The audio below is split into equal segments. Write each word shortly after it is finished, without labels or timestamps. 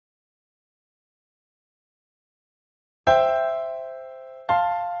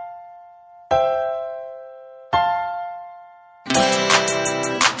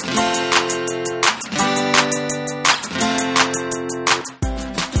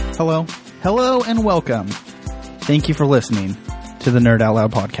Hello. Hello and welcome. Thank you for listening to the Nerd Out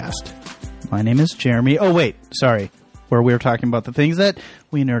Loud podcast. My name is Jeremy. Oh, wait. Sorry. Where we were talking about the things that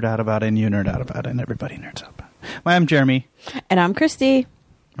we nerd out about and you nerd out about and everybody nerds out about. I'm Jeremy. And I'm Christy.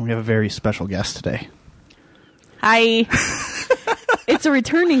 And we have a very special guest today. Hi. It's a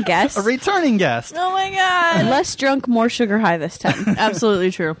returning guest. A returning guest. Oh my god. Less drunk, more sugar high this time. Absolutely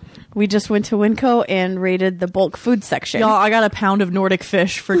true. We just went to Winco and raided the bulk food section. Y'all, I got a pound of Nordic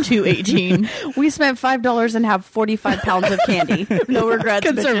fish for $2.18. We spent $5 and have 45 pounds of candy. No regrets.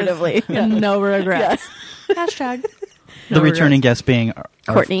 Conservatively. Yeah. No regrets. Hashtag. The returning guest being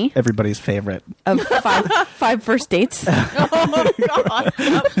Courtney. Everybody's favorite. Of five first dates. Oh god.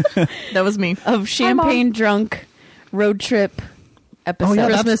 That was me. Of champagne drunk road trip episode. Oh, yeah,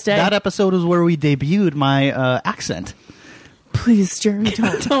 Christmas Day. That episode is where we debuted my accent. Please, Jeremy,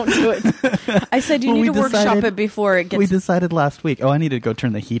 don't. Don't do it. I said you Well, need we to workshop decided- it before it gets... We decided last week. Oh, I need to go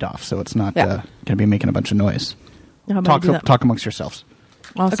turn the heat off so it's not going to be making a bunch of noise. How about I do that? Talk amongst yourselves.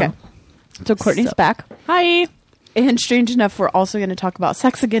 Awesome. Okay. So Courtney's back. Hi. And strange enough, we're also going to talk about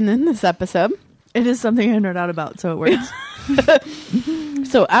sex again in this episode. It is something I nerd out about, so it works.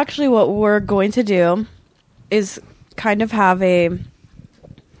 So actually what we're going to do is kind of have a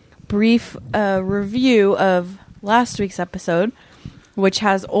brief review of last week's episode, which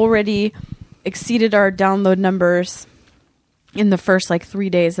has already exceeded our download numbers in the first 3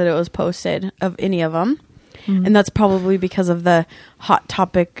 days that it was posted of any of them. Mm-hmm. And that's probably because of the hot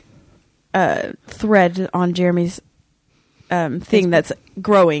topic thread on Jeremy's thing that's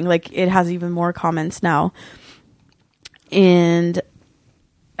growing. It has even more comments now. And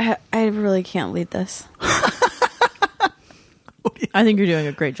I really can't lead this. I think you're doing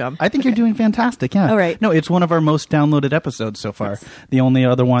a great job. I think you're doing fantastic, yeah. All right. No, it's one of our most downloaded episodes so far. Yes. The only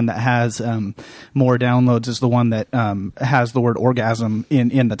other one that has more downloads is the one that has the word orgasm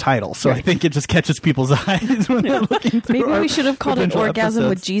in the title. So right. I think it just catches people's eyes when they're looking through. Maybe we should have called it Orgasm episodes.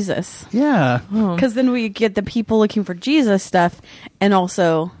 with Jesus. Yeah. Because then we get the people looking for Jesus stuff and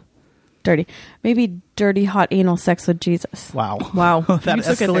also maybe hot anal sex with Jesus. Wow. That You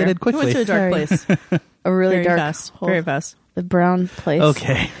took it escalated there. quickly. You went to a dark place. A really Very dark fast. hole. Very fast. The brown place.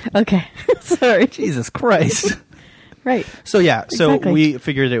 Okay. Sorry. Jesus Christ. Right. So yeah, Exactly. we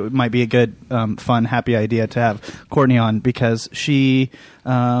figured it might be a good, fun, happy idea to have Courtney on because she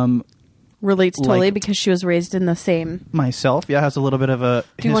relates totally because she was raised in the same. Myself, has a little bit of a.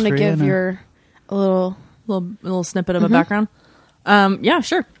 Do you want to give a little snippet of a background? Yeah,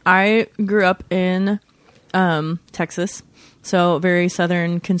 sure. I grew up in Texas, so very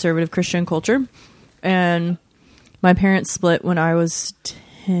Southern conservative Christian culture, and my parents split when I was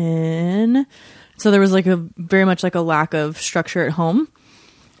 10. So there was very much a lack of structure at home.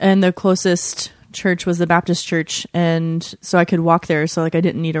 And the closest church was the Baptist church. And so I could walk there. So I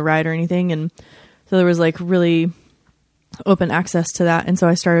didn't need a ride or anything. And so there was really open access to that. And so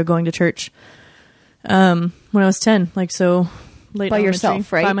I started going to church when I was 10. So late by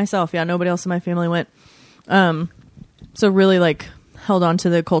yourself, right? By myself. Yeah. Nobody else in my family went. So really held on to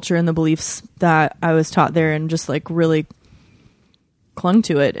the culture and the beliefs that I was taught there and just really clung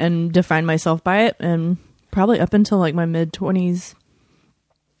to it and defined myself by it. And probably up until my mid-20s,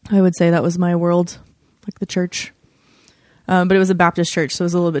 I would say that was my world, the church. But it was a Baptist church, so it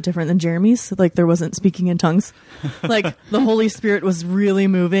was a little bit different than Jeremy's. There wasn't speaking in tongues. The Holy Spirit was really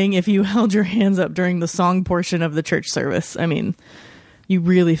moving if you held your hands up during the song portion of the church service. I mean, you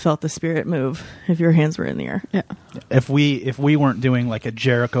really felt the Spirit move if your hands were in the air. Yeah. If we weren't doing a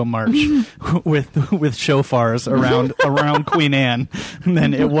Jericho march with shofars around Queen Anne,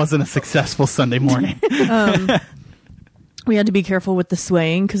 then it wasn't a successful Sunday morning. We had to be careful with the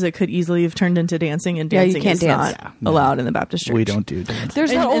swaying because it could easily have turned into dancing, and dancing you can't is dance. not allowed in the Baptist church. We don't do dance.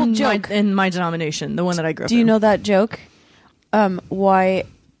 There's that old joke. In my denomination, the one that I grew up in. Do you know that joke? Why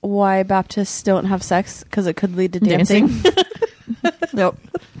Baptists don't have sex? Because it could lead to dancing. Nope.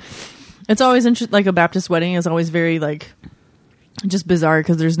 It's always interesting. A Baptist wedding is always very just bizarre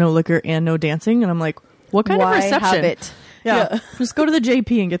because there's no liquor and no dancing, and I'm like, what kind of reception? Have it? Yeah. Just go to the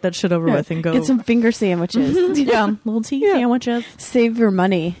JP and get that shit over with, and go get some finger sandwiches. Yeah, little tea sandwiches. Save your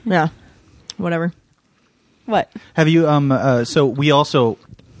money. Yeah, whatever. What have you? So we also.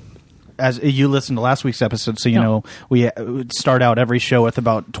 As you listened to last week's episode, so you know we start out every show with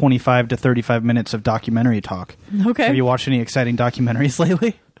about 25 to 35 minutes of documentary talk. Okay. Have you watched any exciting documentaries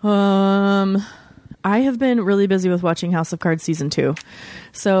lately? I have been really busy with watching House of Cards season 2,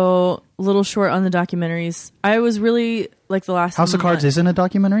 so a little short on the documentaries. I was really the last House of Cards isn't a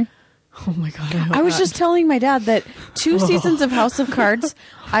documentary. Oh my god! I was just telling my dad that 2 seasons of House of Cards,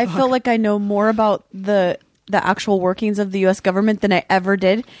 I felt like I know more about the the actual workings of the U.S. government than I ever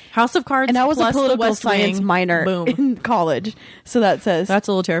did. House of Cards, And I was a plus the political West science Wing. minor Boom. in college. So that says... That's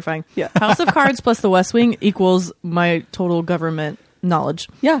a little terrifying. Yeah. House of Cards plus the West Wing equals my total government knowledge.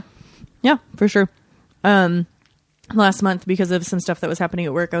 yeah. Yeah, for sure. Last month, because of some stuff that was happening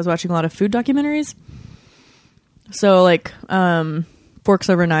at work, I was watching a lot of food documentaries. So, like, Forks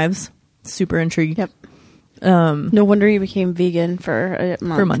Over Knives, super intrigued. Yep. No wonder you became vegan for a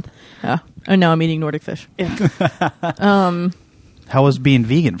month. For a month. Yeah. And now I'm eating Nordic fish. Yeah. How was being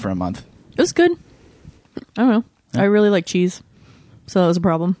vegan for a month? It was good. I don't know. Yeah. I really like cheese. So that was a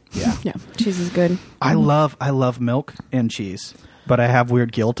problem. Yeah. Yeah. Cheese is good. I love milk and cheese, but I have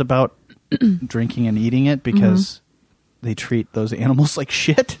weird guilt about drinking and eating it because they treat those animals like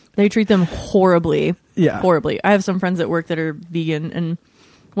shit. They treat them horribly. Yeah. Horribly. I have some friends at work that are vegan, and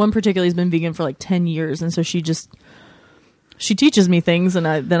one particularly has been vegan for like 10 years. And so she teaches me things, and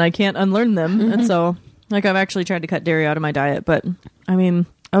then I can't unlearn them. And so, like, I've actually tried to cut dairy out of my diet. But, I mean,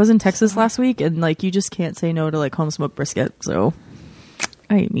 I was in Texas last week, and, like, you just can't say no to, like, home smoked brisket. So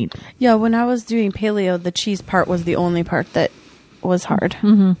I eat meat. Yeah, when I was doing paleo, the cheese part was the only part that was hard.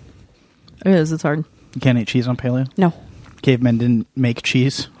 It is. It's hard. You can't eat cheese on paleo? No. Cavemen didn't make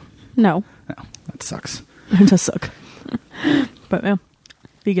cheese? No. No, that sucks. It does suck. But, yeah.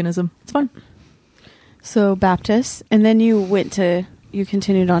 Veganism. It's fun. So Baptist, and then you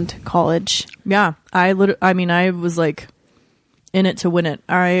continued on to college. Yeah, I was like in it to win it.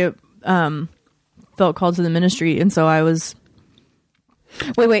 I felt called to the ministry, and so I was.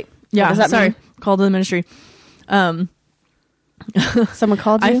 Wait. Yeah, What does that sorry, mean? called to the ministry. Someone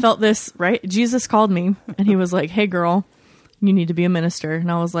called you? I felt this, right? Jesus called me, and he was like, "Hey, girl, you need to be a minister."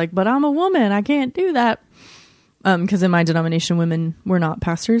 And I was like, "But I'm a woman. I can't do that." Because in my denomination, women were not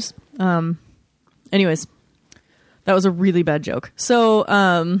pastors. Anyways, that was a really bad joke. So,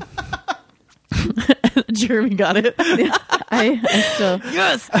 Jeremy got it. I still...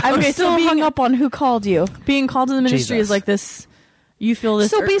 Yes. I'm Okay, still so hung up on who called you. being called to the ministry Jesus. is like this. You feel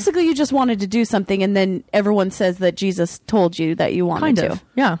this. So basically you just wanted to do something, and then everyone says that Jesus told you that you wanted kind to. of,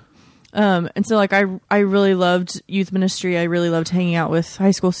 yeah. And so like I really loved youth ministry. I really loved hanging out with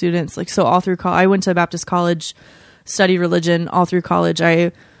high school students. Like, so all through I went to Baptist college, studied religion all through college.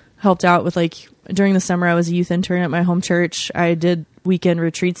 I helped out with, like, during the summer, I was a youth intern at my home church. I did weekend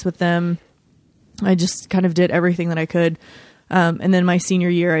retreats with them. I just kind of did everything that I could. And then my senior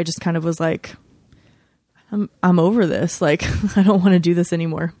year, I just kind of was like, I'm over this. Like, I don't want to do this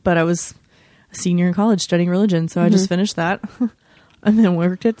anymore. But I was a senior in college studying religion. So I just finished that and then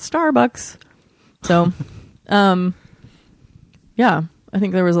worked at Starbucks. So, yeah, I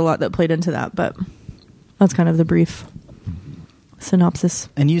think there was a lot that played into that, but that's kind of the brief synopsis.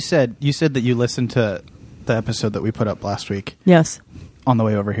 And you said that you listened to the episode that we put up last week Yes. on the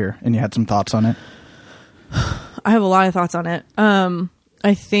way over here, and you had some thoughts on it. I have a lot of thoughts on it.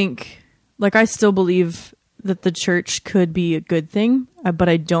 I think, like, I still believe that the church could be a good thing, but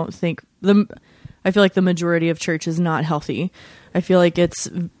I don't think I feel like the majority of church is not healthy. I feel like it's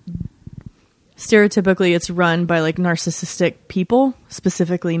stereotypically it's run by, like, narcissistic people,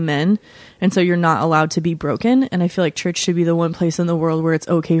 specifically men. And so you're not allowed to be broken. And I feel like church should be the one place in the world where it's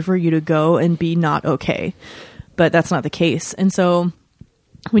okay for you to go and be not okay. But that's not the case. And so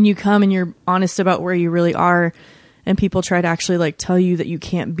when you come and you're honest about where you really are, and people try to actually, like, tell you that you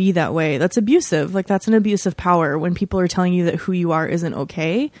can't be that way, that's abusive. Like, that's an abuse of power when people are telling you that who you are isn't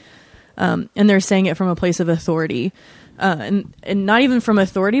okay. And they're saying it from a place of authority. And not even from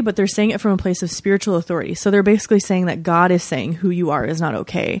authority, but they're saying it from a place of spiritual authority. So they're basically saying that God is saying who you are is not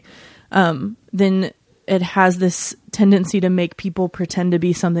okay. Then it has this tendency to make people pretend to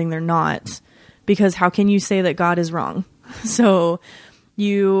be something they're not, because how can you say that God is wrong? So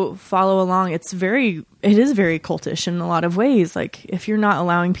you follow along. It is very cultish in a lot of ways. Like, if you're not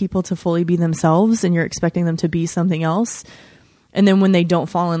allowing people to fully be themselves and you're expecting them to be something else, and then when they don't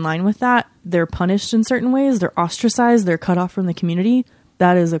fall in line with that, they're punished in certain ways, they're ostracized, they're cut off from the community,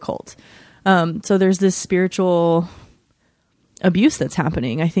 that is a cult. So there's this spiritual abuse that's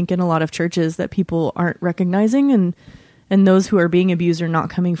happening, I think, in a lot of churches that people aren't recognizing, and those who are being abused are not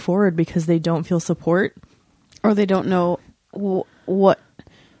coming forward because they don't feel support. Or they don't know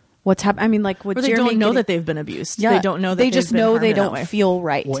what's happening. I mean, like, with Or they Jeremy don't know getting- that they've been abused. Yeah, They don't know that they just they've been know harmed they in that don't way. feel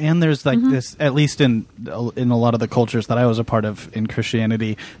right. Well, and there's like this, at least in a lot of the cultures that I was a part of in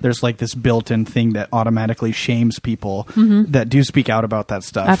Christianity, there's like this built-in thing that automatically shames people that do speak out about that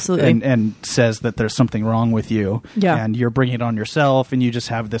stuff. Absolutely. And says that there's something wrong with you. Yeah. And you're bringing it on yourself, and you just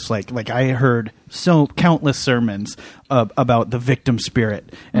have this like I heard countless sermons about the victim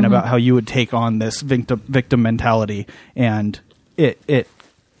spirit and about how you would take on this victim mentality, and it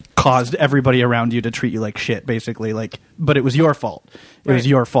caused everybody around you to treat you like shit, basically. Like, but it was your fault. It was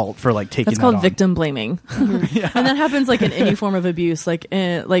your fault for like taking That's that called on. victim blaming. And that happens like in any form of abuse. Like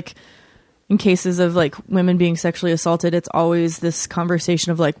in cases of like women being sexually assaulted, it's always this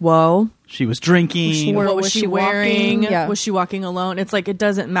conversation of like, whoa, She was drinking. what was she wearing? Yeah. Was she walking alone? It's like, it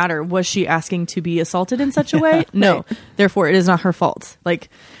doesn't matter. Was she asking to be assaulted in such a way? No. Therefore, it is not her fault. Like,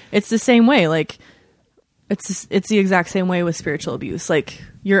 it's the same way. Like, it's the exact same way with spiritual abuse. Like,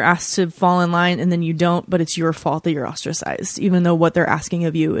 you're asked to fall in line and then you don't, but it's your fault that you're ostracized, even though what they're asking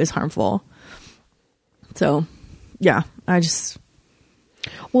of you is harmful. So, yeah,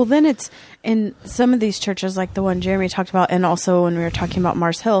 Well, then it's in some of these churches, like the one Jeremy talked about, and also when we were talking about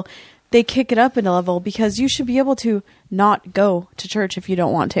Mars Hill, they kick it up in a level because you should be able to not go to church if you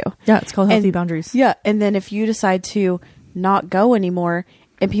don't want to. yeah, it's called healthy boundaries. Yeah, and then if you decide to not go anymore,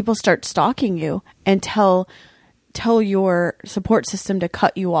 and people start stalking you and tell your support system to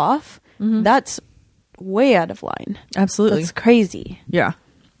cut you off, that's way out of line. Absolutely. That's crazy. Yeah.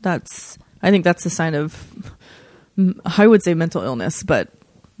 I think that's a sign of, I would say mental illness, but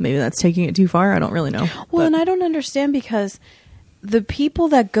maybe that's taking it too far. I don't really know. Well, and I don't understand because the people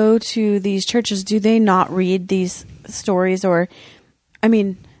that go to these churches, do they not read these stories? Or, I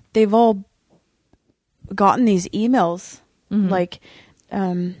mean, they've all gotten these emails like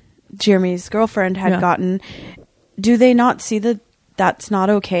Jeremy's girlfriend had gotten. Do they not see that that's not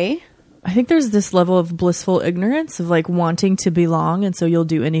okay? I think there's this level of blissful ignorance of like wanting to belong. And so you'll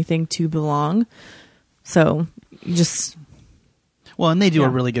do anything to belong. So you just... Well, and they do a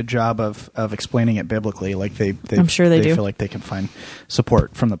really good job of explaining it biblically. Like they I'm sure they do. feel like they can find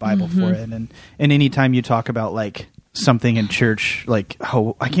support from the Bible for it. And anytime you talk about like something in church, like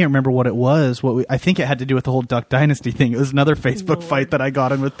I can't remember what it was. I think it had to do with the whole Duck Dynasty thing. It was another Facebook fight that I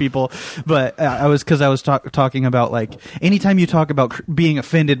got in with people. But I was talking about like anytime you talk about being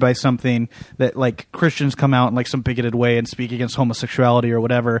offended by something that like Christians come out in like some bigoted way and speak against homosexuality or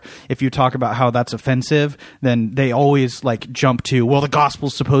whatever. If you talk about how that's offensive, then they always like jump to, well, the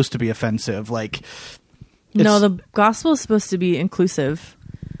gospel's supposed to be offensive. Like, no, the gospel is supposed to be inclusive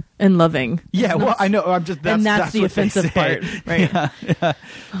and loving. Yeah, well, I know. I'm just that's the what offensive part, right? Yeah.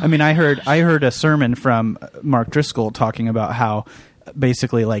 I mean, I heard a sermon from Mark Driscoll talking about how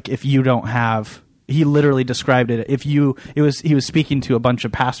basically, like, if you don't have, he literally described it. He was speaking to a bunch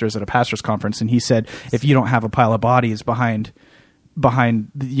of pastors at a pastors conference, and he said, if you don't have a pile of bodies behind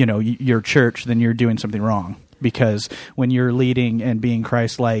your church, then you're doing something wrong. Because when you're leading and being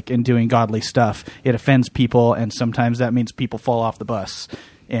Christ-like and doing godly stuff, it offends people, and sometimes that means people fall off the bus.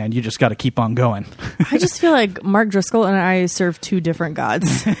 And you just got to keep on going. I just feel like Mark Driscoll and I serve two different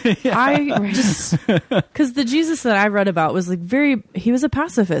gods. I just, because the Jesus that I read about was like he was a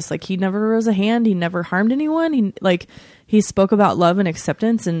pacifist. Like he never rose a hand. He never harmed anyone. He spoke about love and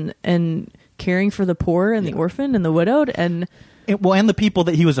acceptance and caring for the poor and the orphan and the widowed. And Yes.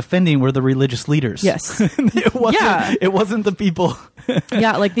 It wasn't the people.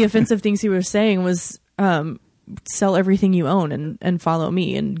 Yeah. Like the offensive things he was saying was, sell everything you own and follow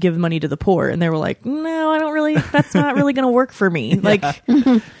me and give money to the poor. And they were like, no, that's not really going to work for me. Like,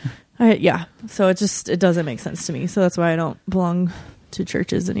 so it doesn't make sense to me. So that's why I don't belong to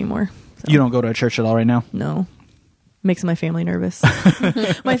churches anymore. So. You don't go to a church at all right now? No. Makes my family nervous.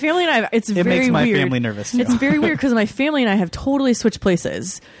 My family and I, it very weird. It makes my weird. family nervous too. It's very weird because my family and I have totally switched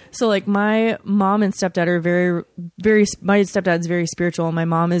places. So like my mom and stepdad are very, very, my stepdad's very spiritual and my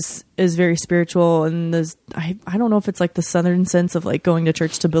mom is very spiritual. And I don't know if it's like the Southern sense of like going to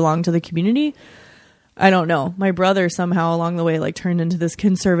church to belong to the community. I don't know. My brother somehow along the way like turned into this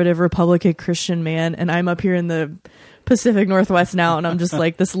conservative Republican Christian man. And I'm up here in the Pacific Northwest now. And I'm just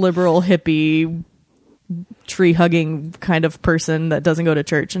like this liberal hippie tree hugging kind of person that doesn't go to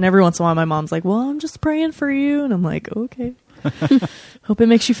church. And every once in a while my mom's like, well, I'm just praying for you. And I'm like, okay. Hope it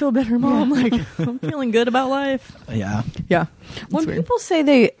makes you feel better, Mom. Like I'm feeling good about life. Yeah. When people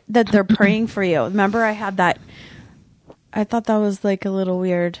say that they're praying for you, remember I had that, I thought that was like a little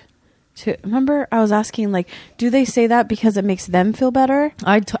weird too. Remember I was asking like, do they say that because it makes them feel better?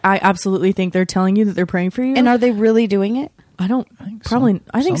 I absolutely think they're telling you that they're praying for you. And are they really doing it? I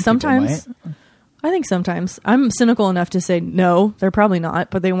think sometimes. I think sometimes. I'm cynical enough to say no, they're probably not,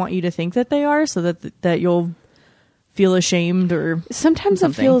 but they want you to think that they are so that you'll feel ashamed or sometimes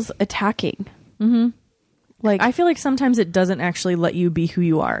something. It feels attacking. Mm-hmm. Like I feel like sometimes it doesn't actually let you be who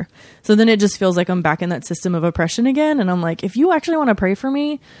you are. So then it just feels like I'm back in that system of oppression again. And I'm like, if you actually want to pray for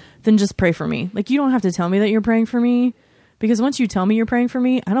me, then just pray for me. Like you don't have to tell me that you're praying for me because once you tell me you're praying for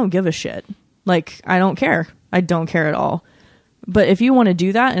me, I don't give a shit. Like I don't care. I don't care at all. But if you want to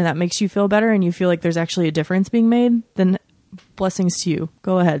do that and that makes you feel better and you feel like there's actually a difference being made, then blessings to you.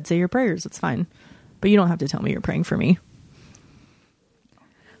 Go ahead, say your prayers. It's fine. But you don't have to tell me you're praying for me.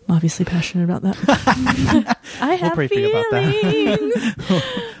 I'm obviously passionate about that. I have pray for you about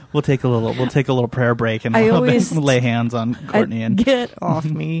that. We'll take a little prayer break and I we'll always- lay hands on Courtney and Get off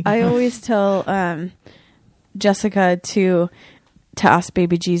me. I always tell Jessica to ask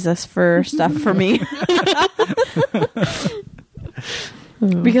baby Jesus for stuff for me.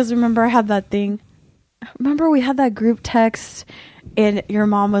 Because remember I had that thing. Remember we had that group text and your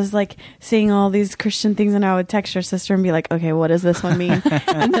mom was like saying all these Christian things and I would text your sister and be like, okay, what does this one mean?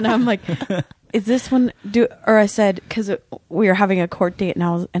 And then I'm like, is this one or I said, cause we were having a court date and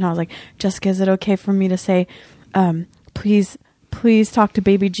I was like, Jessica, is it okay for me to say, please talk to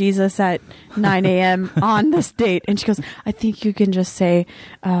baby Jesus at 9 a.m. on this date? And she goes, I think you can just say,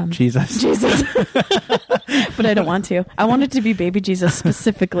 Jesus. but I don't want to. I want it to be baby Jesus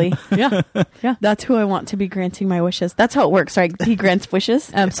specifically. Yeah. That's who I want to be granting my wishes. That's how it works, right? He grants wishes.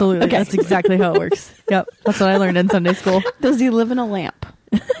 Absolutely. Okay. That's exactly how it works. Yep. That's what I learned in Sunday school. Does he live in a lamp?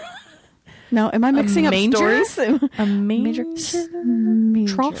 No, am I mixing up manger? stories? A manger?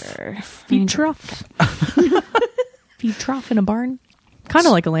 Trough? Feed trough? Feed trough in a barn? Kind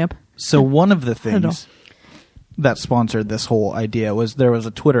of like a lamp. So one of the don't know. things that sponsored this whole idea was there was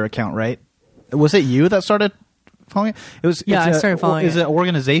a Twitter account, right? Was it you that started following it? It was. Yeah, it's I started following Is it an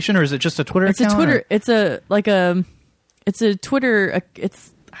organization or is it just a Twitter It's a account? Twitter. or- It's a Twitter.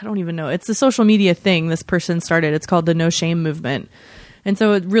 It's I don't even know. It's a social media thing this person started. It's called the No Shame Movement, and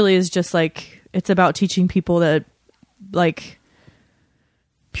so it really is just like it's about teaching people that like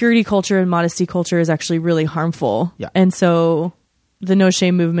purity culture and modesty culture is actually really harmful. Yeah. And so the No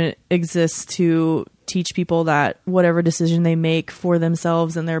Shame Movement exists to teach people that whatever decision they make for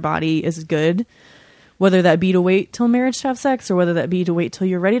themselves and their body is good. Whether that be to wait till marriage to have sex, or whether that be to wait till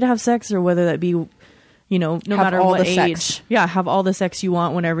you're ready to have sex, or whether that be, you know, no Have matter all what the age. sex. Yeah, have all the sex you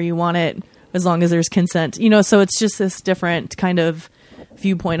want whenever you want it, as long as there's consent. You know, so it's just this different kind of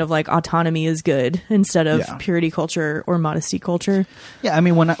viewpoint of like autonomy is good instead of Yeah. purity culture or modesty culture. Yeah, I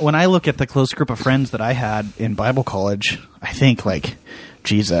mean, when I look at the close group of friends that I had in Bible college, I think like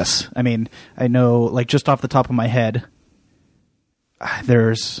Jesus. I mean, I know like just off the top of my head,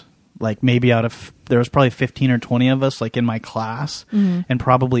 there's like maybe there was probably 15 or 20 of us like in my class, and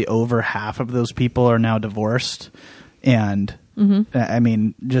probably over half of those people are now divorced. And I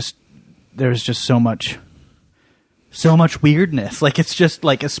mean, just there's just so much weirdness. Like it's just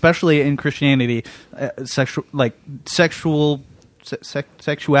like, especially in Christianity,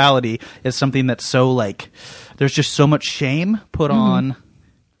 sexuality is something that's so like, there's just so much shame put on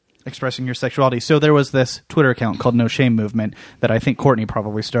expressing your sexuality. So there was this Twitter account called No Shame Movement that I think Courtney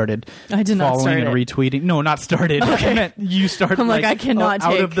probably started. I did not following start and it. retweeting. No, not started. I meant you started. I'm like, I cannot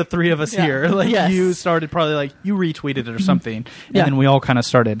out take- of the three of us Yeah. here. Like Yes. you started probably like you retweeted it or something, and Yeah. then we all kind of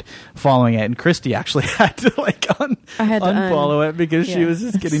started following it. And Christy actually had to like I had to unfollow it because she yeah. was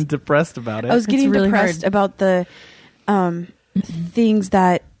just getting depressed about it. I was getting really depressed hard. about the things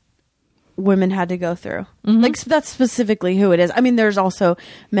that women had to go through. Like that's specifically who it is. I mean, there's also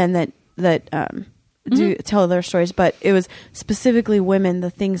men that do tell their stories, but it was specifically women, the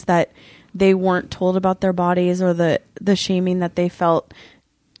things that they weren't told about their bodies, or the shaming that they felt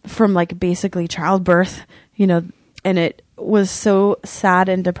from like basically childbirth, you know, and it was so sad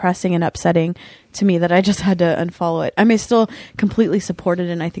and depressing and upsetting to me that I just had to unfollow it. I may still completely support it,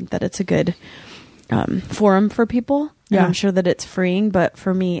 and I think that it's a good forum for people. And Yeah. I'm sure that it's freeing, but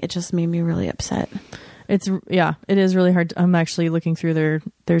for me, it just made me really upset. It is really hard. I'm actually looking through their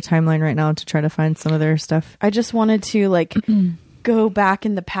timeline right now to try to find some of their stuff. I just wanted to like go back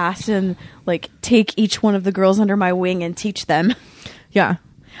in the past and like take each one of the girls under my wing and teach them. Yeah.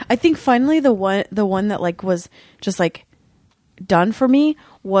 I think finally the one that like was just like done for me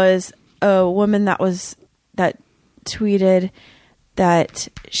was a woman that tweeted that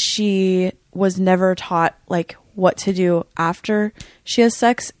she was never taught like what to do after she has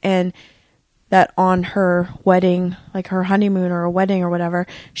sex, and that on her wedding, like her honeymoon or a wedding or whatever,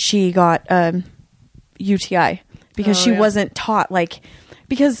 she got UTI because she wasn't taught like,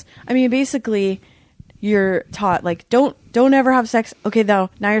 because I mean basically you're taught like don't ever have sex. Okay, now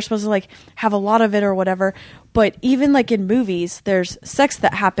you're supposed to like have a lot of it or whatever. But even like in movies, there's sex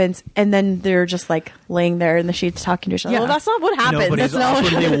that happens, and then they're just like laying there in the sheets talking to each other. Yeah. Well, that's not what happens. Nobody's That's not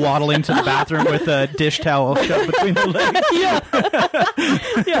what awkwardly waddling to the bathroom with a dish towel shoved between their legs.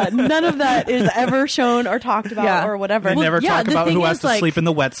 yeah, none of that is ever shown or talked about Yeah. or whatever. They never yeah, talk the about thing who has is, to like, sleep in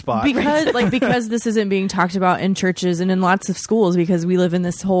the wet spot. because this isn't being talked about in churches and in lots of schools, because we live in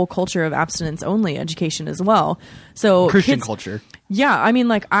this whole culture of abstinence only education as well. So Christian kids- culture. Yeah, I mean,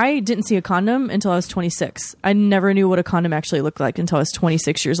 like, I didn't see a condom until I was 26. I never knew what a condom actually looked like until I was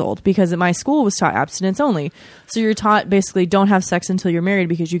 26 years old, because at my school was taught abstinence only. So you're taught basically don't have sex until you're married,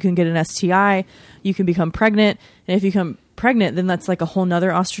 because you can get an STI, you can become pregnant, and if you become pregnant, then that's like a whole nother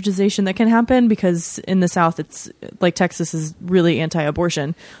ostracization that can happen, because in the South, it's like Texas is really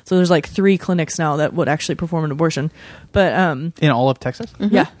anti-abortion. So there's like 3 clinics now that would actually perform an abortion. But in all of Texas?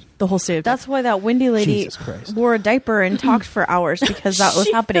 yeah, the whole state of That's why that windy lady Jesus Christ. wore a diaper and talked for hours, because that was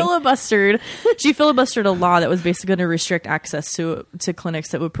happening. She filibustered a law that was basically going to restrict access to clinics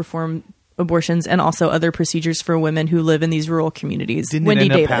that would perform abortions and also other procedures for women who live in these rural communities. Didn't Wendy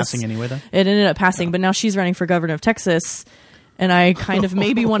it end Davis. up passing anyway, though? It ended up passing, but now she's running for governor of Texas, and I kind of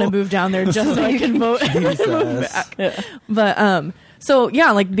maybe want to move down there just so I can vote. Jesus. But so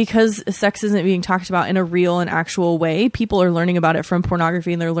yeah, like, because sex isn't being talked about in a real and actual way, people are learning about it from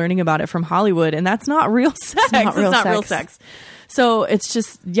pornography, and they're learning about it from Hollywood, and that's not real sex. It's not real sex. So it's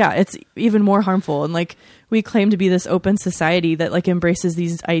just, yeah, it's even more harmful. And like, we claim to be this open society that like embraces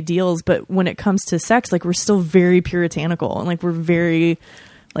these ideals, but when it comes to sex, like, we're still very puritanical, and like, we're very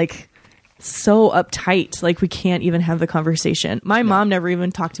like so uptight. Like, we can't even have the conversation. My mom never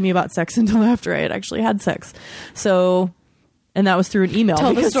even talked to me about sex until after I had actually had sex. So, and that was through an email.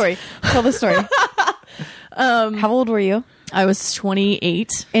 Tell the story. How old were you? I was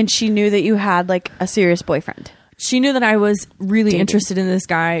 28. And she knew that you had like a serious boyfriend. She knew that I was really Dating. interested in this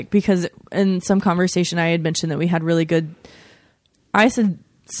guy, because in some conversation I had mentioned that we had really good, I said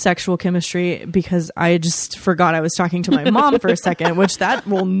sexual chemistry because I just forgot I was talking to my mom for a second, which that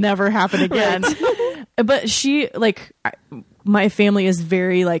will never happen again. But she, like, my family is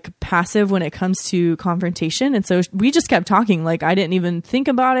very like passive when it comes to confrontation, and so we just kept talking. Like, I didn't even think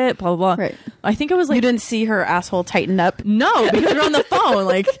about it, blah blah blah. Right. I think it was like, You didn't see her asshole tighten up. no, because we're on the phone.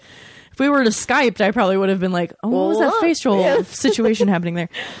 Like, if we were to Skyped, I probably would have been like, oh, what was that facial situation happening there?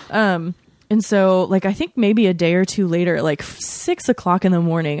 And so, like, I think maybe a day or two later, like 6 o'clock in the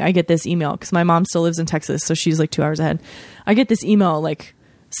morning, I get this email, because my mom still lives in Texas, so she's like 2 hours ahead. I get this email, like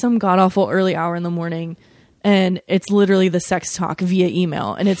some god awful early hour in the morning, and it's literally the sex talk via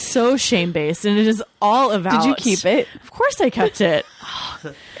email, and it's so shame based, and it is all about. Did you keep it? Of course, I kept it.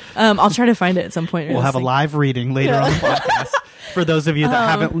 I'll try to find it at some point. We'll have a live reading later on the podcast for those of you that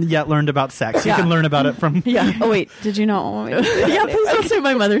haven't yet learned about sex. You can learn about it from... Yeah. Oh, wait. Did you not want me to say Yeah, please don't say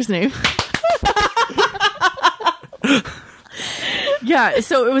my mother's name. Yeah,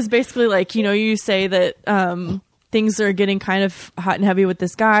 so it was basically like, you know, you say that things are getting kind of hot and heavy with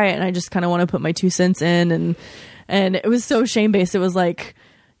this guy, and I just kind of want to put my 2 cents in, and it was so shame based. It was like,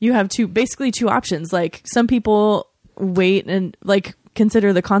 you have two options. Like, some people wait and like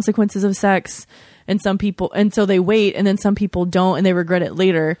consider the consequences of sex, and so they wait, and then some people don't, and they regret it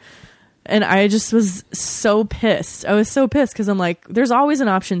later. And I just was so pissed. I was so pissed because I'm like, there's always an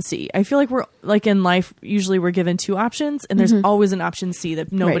option C. I feel like we're like in life, usually we're given 2 options, and there's always an option C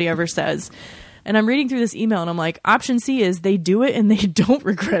that nobody ever says. And I'm reading through this email, and I'm like, option C is they do it and they don't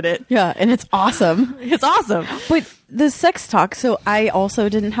regret it. Yeah, and it's awesome. It's awesome. But the sex talk, so I also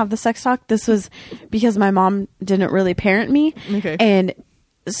didn't have the sex talk. This was because my mom didn't really parent me. Okay. And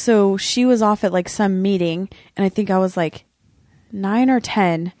so she was off at like some meeting, and I think I was like 9 or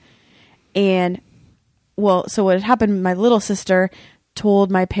 10. And well, so what had happened, my little sister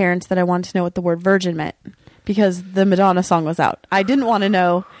told my parents that I wanted to know what the word virgin meant, because the Madonna song was out. I didn't want to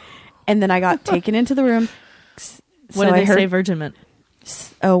know. And then I got taken into the room. What did they say virgin meant?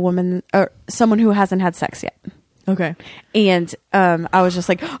 A woman, or someone who hasn't had sex yet. Okay. And I was just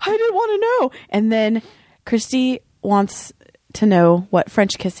like, I didn't want to know. And then Christy wants to know what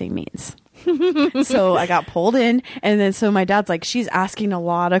French kissing means. So I got pulled in, and then so my dad's like, she's asking a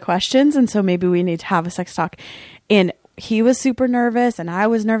lot of questions, and so maybe we need to have a sex talk. And he was super nervous, and I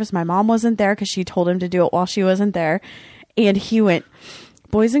was nervous. My mom wasn't there because she told him to do it while she wasn't there. And he went,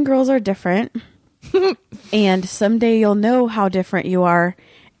 boys and girls are different, and someday you'll know how different you are,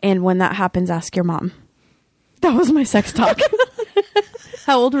 and when that happens, ask your mom. That was my sex talk.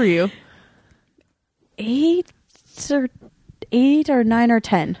 How old were you? 8 or 9 or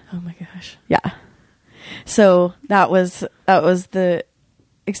 10. Oh my gosh. Yeah. So that was the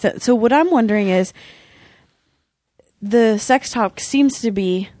extent. So what I'm wondering is, the sex talk seems to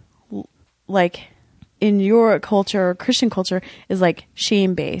be like in your culture or Christian culture is like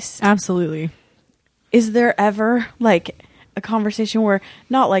shame based. Absolutely. Is there ever like a conversation where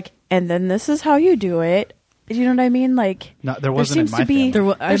not like, and then this is how you do it? You know what I mean? Like, No, there wasn't in seems my to be-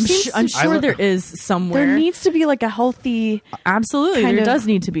 family. I'm sure there is somewhere. there needs to be like a healthy, Absolutely, kind there of does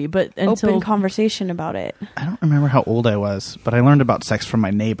need to be, but until open conversation about it. I don't remember how old I was, but I learned about sex from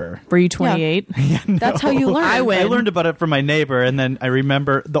my neighbor. were you 28? That's how you learn. I win. I learned about it from my neighbor, and then I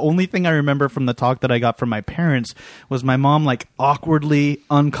remember the only thing I remember from the talk that I got from my parents was my mom like awkwardly,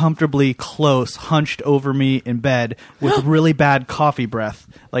 uncomfortably close, hunched over me in bed with really bad coffee breath.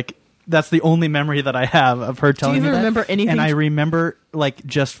 Like that's the only memory that I have of her telling me even that. remember anything? And I remember like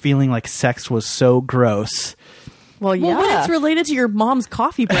just feeling like sex was so gross. Well, yeah. Well, when it's related to your mom's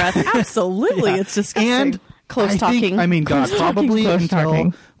coffee breath, absolutely, Yeah. it's disgusting. And Close talking. I mean, God, probably close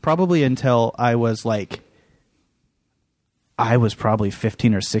talking. until I was like, I was probably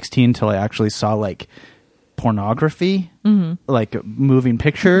 15 or 16 till I actually saw like pornography, like a moving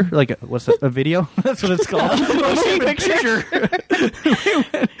picture, like what's that, a video? That's what it's called. Motion picture.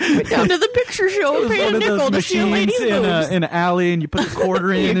 Went down to the picture show and paid a One of nickel those to see a lady's machines boobs. in an alley, and you put a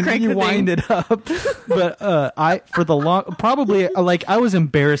quarter in, and crank you the wind thing. it up. But for the long, probably like I was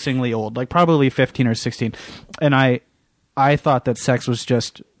embarrassingly old, like probably 15 or 16, and I thought that sex was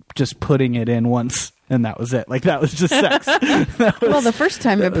just putting it in once, and that was it. Like that was just sex. well, the first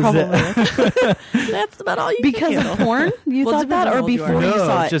time it was probably it. That's about all you because can of handle. porn. You Well, it thought depends that, on or how old you are. before you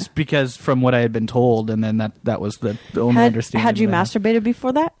saw No, it? just because from what I had been told, and then that was the only understanding. Had you that I had. masturbated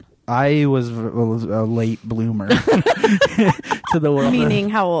before that? I was a late bloomer to the world. Meaning,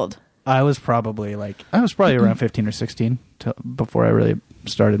 how old? I was probably around 15 or 16 before I really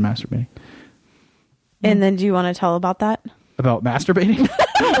started masturbating. And then, do you want to tell about that? About masturbating?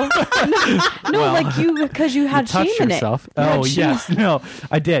 No, Well, like because you had touch shame yourself. in it. You had Oh shame. yes, no,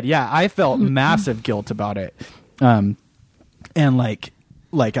 I did. Yeah, I felt massive guilt about it, and like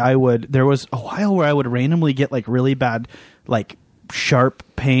I would. There was a while where I would randomly get like really bad, like sharp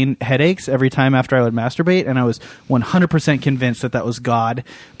pain headaches every time after I would masturbate, and I was 100% convinced that was God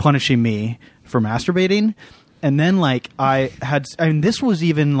punishing me for masturbating. And then, like, this was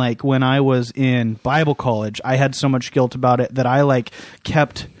even, like, when I was in Bible college, I had so much guilt about it that I, like,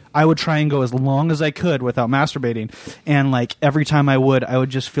 I would try and go as long as I could without masturbating. And, like, every time I would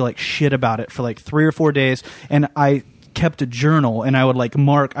just feel like shit about it for, like, 3 or 4 days. And I kept a journal, and I would, like,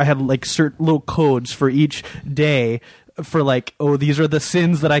 I had, like, certain little codes for each day for, like, oh, these are the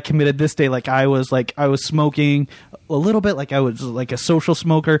sins that I committed this day. Like, I was smoking a little bit, like I was like a social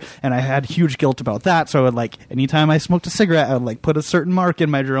smoker, and I had huge guilt about that. So I would, like, anytime I smoked a cigarette, I would, like, put a certain mark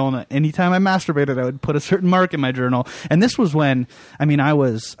in my journal, and anytime I masturbated, I would put a certain mark in my journal. And this was when, I mean, I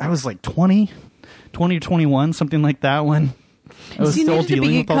was like 20 or 21, something like that, when I was So you still needed to dealing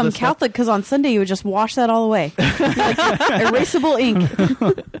with all become this stuff. Catholic because on Sunday you would just wash that all away, like erasable ink.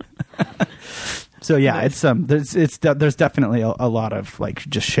 So yeah, it's there's definitely a lot of, like,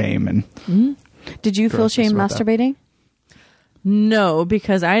 just shame and Did you feel Grossness shame about that. masturbating? No,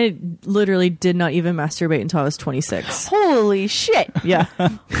 because I literally did not even masturbate until I was 26. Holy shit! Yeah.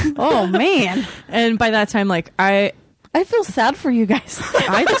 Oh man, And by that time, like, I feel sad for you guys.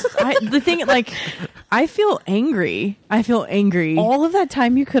 the thing, like, I feel angry. All of that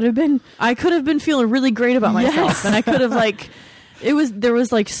time you could have been. I could have been feeling really great about myself. Yes. And I could have, like, there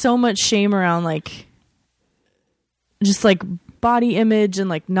was like so much shame around, like, just like body image and,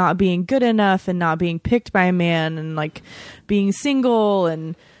 like, not being good enough and not being picked by a man and, like, being single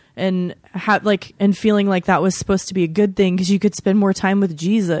and feeling like that was supposed to be a good thing because you could spend more time with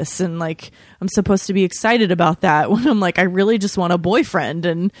Jesus, and, like, I'm supposed to be excited about that when I'm like, I really just want a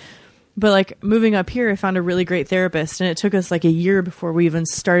boyfriend. But, like, moving up here, I found a really great therapist, and it took us like a year before we even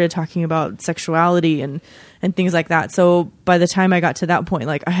started talking about sexuality and things like that. So by the time I got to that point,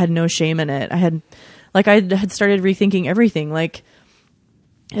 like, I had no shame in it. I had started rethinking everything. Like,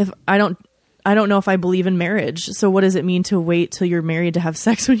 if I don't know if I believe in marriage. So what does it mean to wait till you're married to have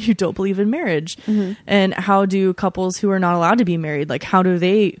sex when you don't believe in marriage? Mm-hmm. And how do couples who are not allowed to be married, like, how do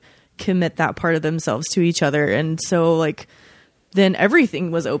they commit that part of themselves to each other? And so, like, then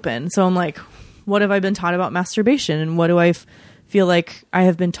everything was open. So I'm like, what have I been taught about masturbation? And what do I feel like I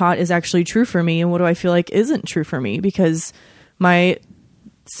have been taught is actually true for me? And what do I feel like isn't true for me? Because my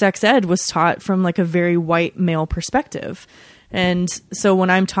sex ed was taught from, like, a very white male perspective. And so when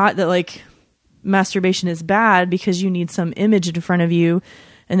I'm taught that, like, masturbation is bad because you need some image in front of you,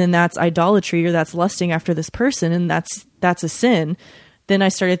 and then that's idolatry, or that's lusting after this person, and that's a sin, then I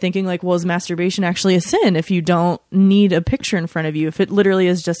started thinking, like, well, is masturbation actually a sin if you don't need a picture in front of you, if it literally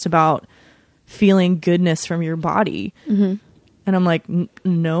is just about feeling goodness from your body? Mm-hmm. And I'm like,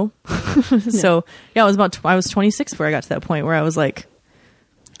 no. So yeah, I was 26 before I got to that point where I was like,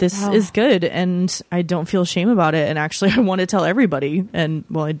 this Wow. is good, and I don't feel shame about it. And actually, I want to tell everybody. And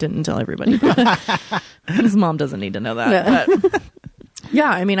well, I didn't tell everybody. His mom doesn't need to know that. But yeah,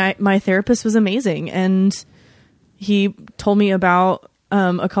 I mean, my therapist was amazing, and he told me about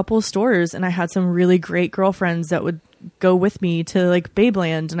a couple of stores, and I had some really great girlfriends that would go with me to like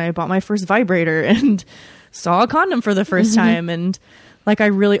Babeland, and I bought my first vibrator and saw a condom for the first time. And like, I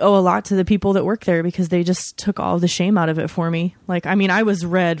really owe a lot to the people that work there because they just took all the shame out of it for me. Like, I mean, I was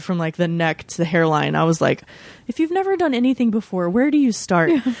red from like the neck to the hairline. I was like, if you've never done anything before, where do you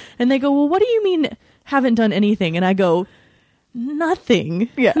start? Yeah. And they go, well, what do you mean haven't done anything? And I go, nothing.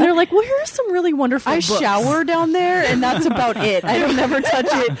 Yeah. And they're like, well, here's some really wonderful books. shower down there, and that's about it. I don't never touch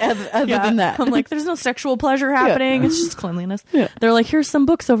it other than that. I'm like, there's no sexual pleasure happening. It's just cleanliness. Yeah. They're like, here's some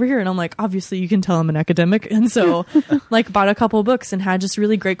books over here. And I'm like, obviously you can tell I'm an academic. And so like bought a couple books and had just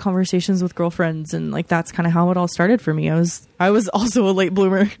really great conversations with girlfriends. And like, that's kind of how it all started for me. I was also a late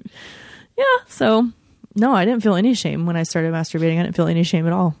bloomer. Yeah. So no, I didn't feel any shame when I started masturbating. I didn't feel any shame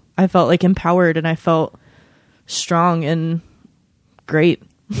at all. I felt like empowered, and I felt strong and great.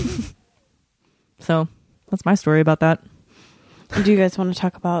 So that's my story about that. Do you guys want to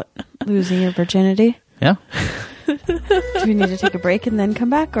talk about losing your virginity? Yeah. Do we need to take a break and then come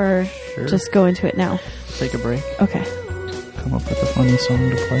back, or Sure. just go into it now? Take a break. Okay. Come up with a funny song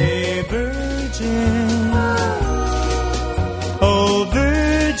to play. Hey, virgin, oh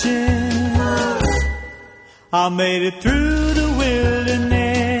virgin, I made it through the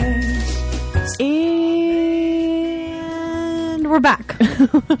wilderness. And we're back.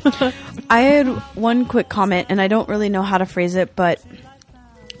 I had one quick comment, and I don't really know how to phrase it, but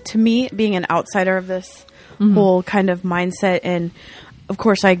to me, being an outsider of this whole kind of mindset, and of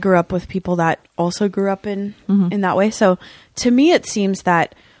course I grew up with people that also grew up in that way. So to me, it seems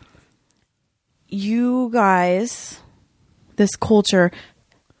that you guys, this culture,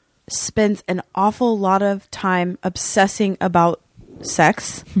 spends an awful lot of time obsessing about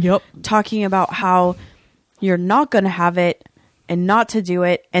sex. Yep. Talking about how you're not going to have it, and not to do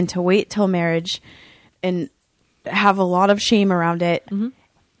it, and to wait till marriage, and have a lot of shame around it,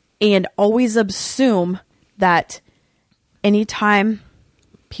 and always assume that anytime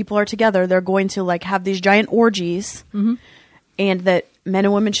people are together, they're going to like have these giant orgies, and that men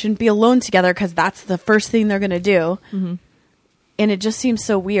and women shouldn't be alone together because that's the first thing they're going to do. And it just seems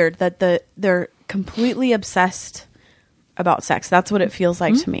so weird that they're completely obsessed about sex. That's what it feels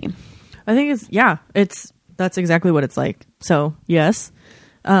like to me. I think that's exactly what it's like. So yes.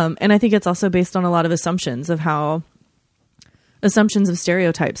 And I think it's also based on a lot of assumptions of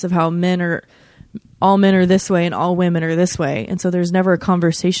stereotypes of how all men are this way and all women are this way. And so there's never a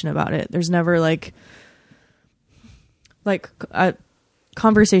conversation about it. There's never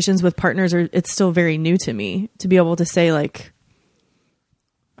conversations with partners it's still very new to me to be able to say like,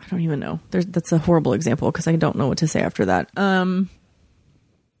 I don't even know. That's a horrible example because I don't know what to say after that. Well,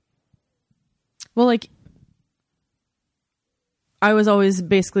 like, I was always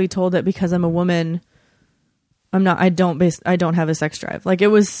basically told that because I'm a woman, I don't have a sex drive. Like it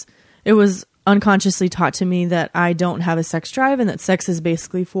was unconsciously taught to me that I don't have a sex drive and that sex is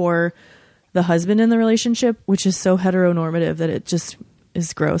basically for the husband in the relationship, which is so heteronormative that it just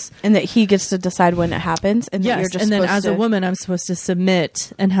is gross. And that he gets to decide when it happens, and that Yes, you're just and then supposed as a to- woman, I'm supposed to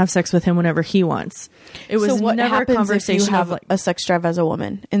submit and have sex with him whenever he wants. It was So what never a happens if conversation you have of like, a sex drive as a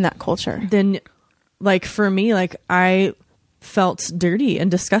woman in that culture? then like for me, like I felt dirty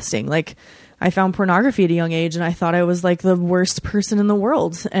and disgusting. Like I found pornography at a young age and I thought I was like the worst person in the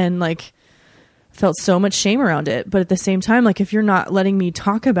world and like felt so much shame around it. But at the same time, like if you're not letting me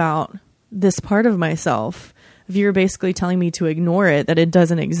talk about this part of myself, if you're basically telling me to ignore it, that it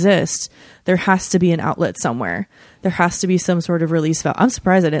doesn't exist, there has to be an outlet somewhere. There has to be some sort of release valve. I'm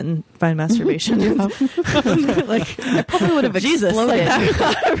surprised I didn't find masturbation. Like I probably would have exploded.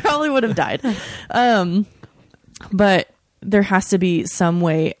 I probably would have died. But there has to be some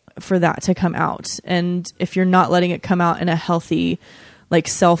way for that to come out. And if you're not letting it come out in a healthy, like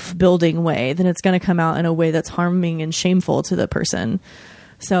self-building way, then it's going to come out in a way that's harming and shameful to the person.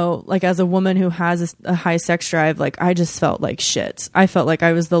 So like as a woman who has a high sex drive, like I just felt like shit. I felt like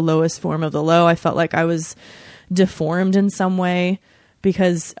I was the lowest form of the low. I felt like I was deformed in some way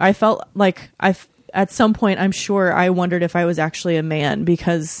because I felt like at some point, I'm sure I wondered if I was actually a man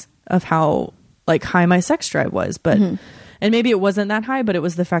because of how like high my sex drive was. But, and maybe it wasn't that high, but it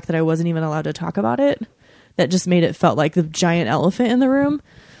was the fact that I wasn't even allowed to talk about it that just made it felt like the giant elephant in the room.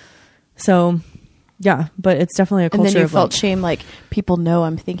 So yeah, but it's definitely a culture. And then you of felt like, shame, like people know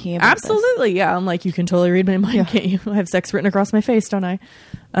I'm thinking about absolutely. Yeah. I'm like, you can totally read my mind. Can't you? I have sex written across my face, don't I?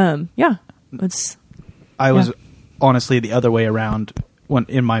 Yeah. I was honestly the other way around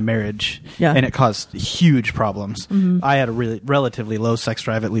in my marriage, Yeah. and it caused huge problems. I had a relatively low sex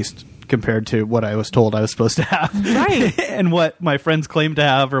drive, at least compared to what I was told I was supposed to have, Right. and what my friends claimed to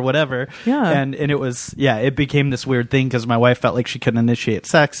have or whatever. Yeah. And it was, it became this weird thing because my wife felt like she couldn't initiate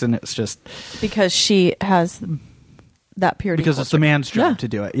sex, and it's just Because she has that purity. because it's the man's job Yeah. to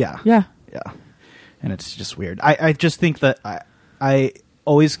do it. Yeah. Yeah. Yeah. And it's just weird. I just think that I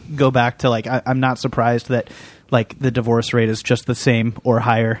always go back to, like, I'm not surprised that, like, the divorce rate is just the same or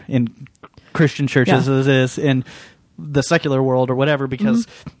higher in Christian churches Yeah. as it is in the secular world or whatever, because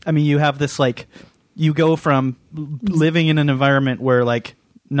I mean, you have this, like, you go from living in an environment where, like,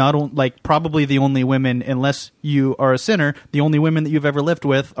 like probably the only women, unless you are a sinner, the only women that you've ever lived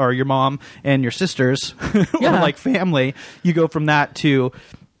with are your mom and your sisters or Yeah. like family. You go from that to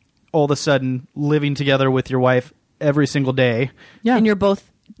all of a sudden living together with your wife every single day. Yeah. And you're both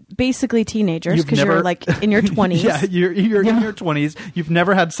basically teenagers You've because never- you're like in your 20s. Yeah, you're in your 20s. You've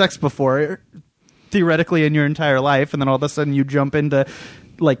never had sex before, theoretically, in your entire life, and then all of a sudden you jump into,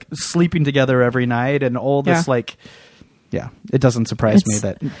 like, sleeping together every night and all this, Yeah. like, it doesn't surprise me It's-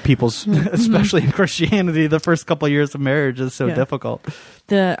 that people's, especially in Christianity, the first couple of years of marriage is so Yeah. difficult.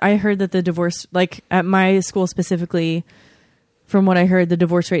 I heard that the divorce, like at my school specifically, from what I heard, the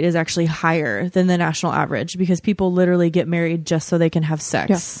divorce rate is actually higher than the national average because people literally get married just so they can have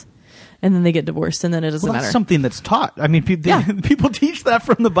sex. And then they get divorced, and then it doesn't Well, matter. that's something that's taught. I mean, people teach that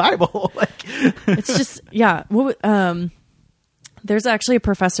from the Bible. Like, It's just, yeah. There's actually a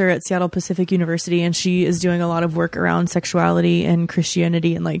professor at Seattle Pacific University, and she is doing a lot of work around sexuality and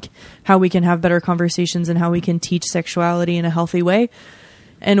Christianity and like how we can have better conversations and how we can teach sexuality in a healthy way.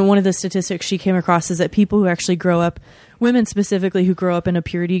 And one of the statistics she came across is that people who actually grow up, women specifically who grow up in a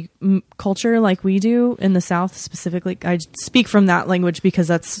purity culture like we do in the South specifically, I speak from that language because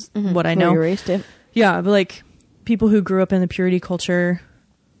that's what I know. Where you raised it. Yeah, but like people who grew up in the purity culture,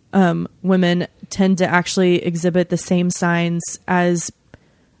 women tend to actually exhibit the same signs as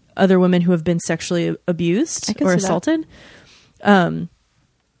other women who have been sexually abused I can or see that. assaulted. And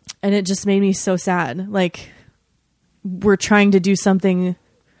it just made me so sad. Like we're trying to do something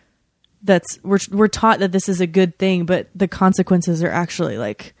that's we're taught that this is a good thing, but the consequences are actually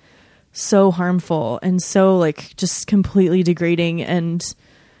like so harmful and so like just completely degrading, and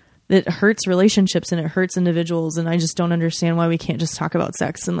it hurts relationships and it hurts individuals. And I just don't understand why we can't just talk about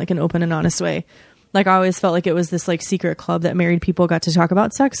sex in like an open and honest way. Like I always felt like it was this like secret club that married people got to talk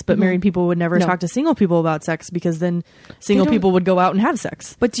about sex, but married people would never No. talk to single people about sex because then single don't- people would go out and have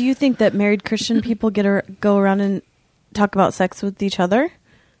sex. But do you think that married Christian people go around and talk about sex with each other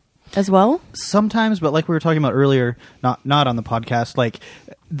as well? sometimes, but like we were talking about earlier, not on the podcast, like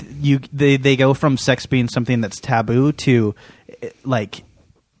they go from sex being something that's taboo to like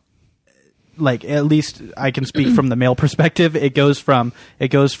at least I can speak from the male perspective. It goes from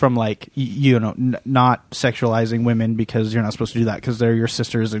like not sexualizing women because you're not supposed to do that because they're your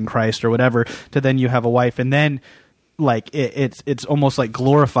sisters in Christ or whatever, to then you have a wife and then like it's almost like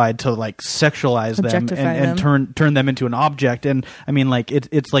glorified to like sexualize them Objectify and turn them into an object. And I mean, like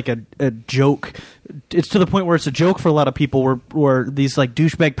it's like a joke. It's to the point where it's a joke for a lot of people where these like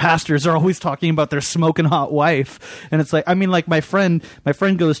douchebag pastors are always talking about their smoking hot wife. And it's like, I mean, like my friend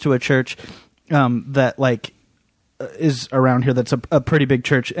goes to a church that like is around here that's a pretty big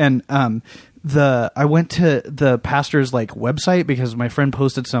church, and I went to the pastor's like website because my friend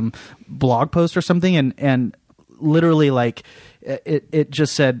posted some blog post or something, and literally like it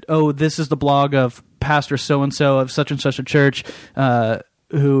just said, oh, this is the blog of pastor so and so of such and such a church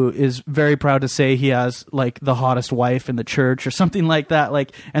who is very proud to say he has like the hottest wife in the church or something like that.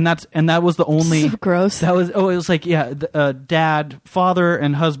 Like, and that was the only So gross. That was it was like, yeah, dad, father,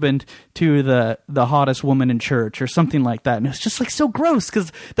 and husband to the hottest woman in church or something like that. And it was just like so gross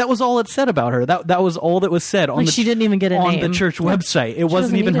because that was all it said about her. That was all that was said on Like, the she didn't even get a on name. the church website. It wasn't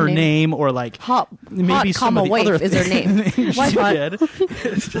doesn't even need a her name. name or like Hot, maybe some comma of the wife other is her name. things Why she hot? did.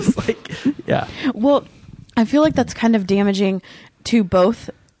 It's just like, yeah. Well, I feel like that's kind of damaging to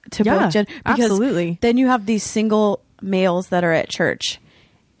both Yeah, because absolutely. then you have these single males that are at church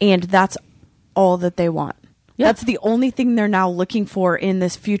and that's all that they want. Yeah. That's the only thing they're now looking for in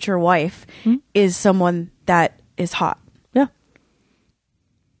this future wife is someone that is hot. Yeah.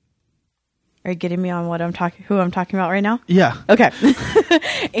 Are you getting me on who I'm talking about right now? Yeah. Okay.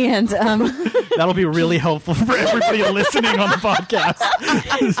 And That'll be really helpful for everybody listening on the podcast.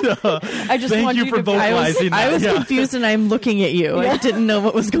 So, I just thank want you you for to- vocalizing that. I was Yeah. confused and I'm looking at you. I didn't know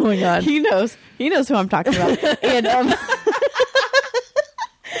what was going on. he knows who I'm talking about. And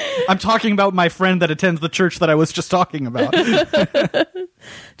I'm talking about my friend that attends the church that I was just talking about.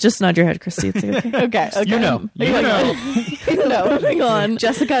 Just nod your head, Christy. It's okay. Okay. You know. You know. Moving on.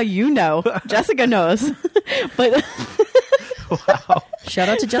 Jessica, you know. Jessica knows. But Shout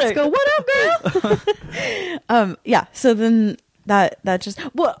out to Jessica. What up, girl? yeah. So then that just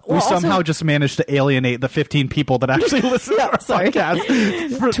We somehow just managed to alienate the 15 people that actually listen to our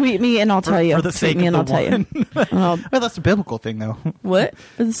podcast. For, tweet me and I'll tell you. for the Tweet sake me of and the I'll tell you. one. Well, that's a biblical thing, though. What?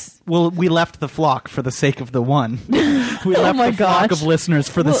 Well, we left the flock for the sake of the one. We left my the flock gosh. of listeners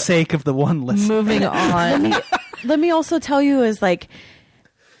for the sake of the one listener. Moving on. Let me also tell you is like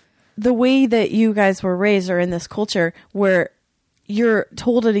the way that you guys were raised or in this culture where you're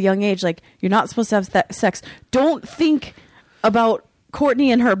told at a young age, like, you're not supposed to have sex. Don't think about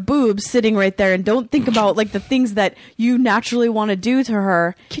Courtney and her boobs sitting right there, and don't think about like the things that you naturally want to do to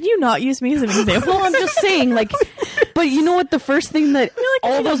her. Can you not use me as an example? I'm just saying, like, but you know what? The first thing that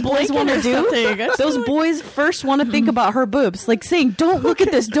all those boys want to do, those boys first want to think about her boobs. Like saying, don't look at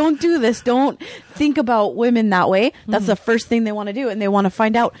this, don't do this, don't think about women that way. That's the first thing they want to do. And they want to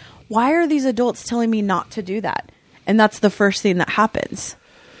find out, why are these adults telling me not to do that? And that's the first thing that happens.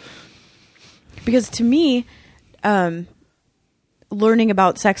 Because to me, learning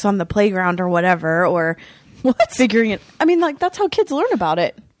about sex on the playground or whatever, or figuring it, I mean, like, that's how kids learn about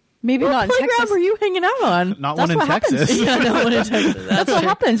it. Maybe What not in playground Texas. were you hanging out on? Not That's one in what happens. Texas. Yeah, no one in Texas. That's what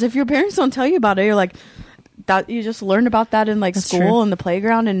happens. If your parents don't tell you about it, you're like, that you just learn about that in like That's school true. and the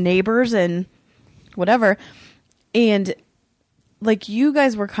playground and neighbors and whatever. And like, you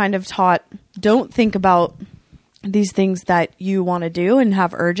guys were kind of taught, don't think about these things that you want to do and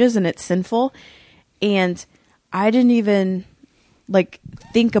have urges and it's sinful. And I didn't even like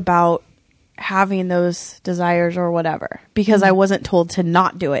think about having those desires or whatever because I wasn't told to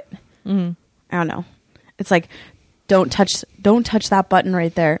not do it. I don't know. It's like, don't touch that button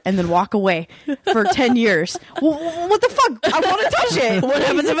right there and then walk away for 10 years. What the fuck? I want to touch it. What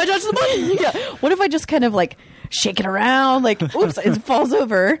happens if I touch the button? Yeah. What if I just kind of like shake it around? Like, oops, it falls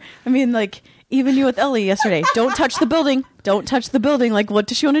over. I mean, like, even you with Ellie yesterday, don't touch the building. Don't touch the building. Like, what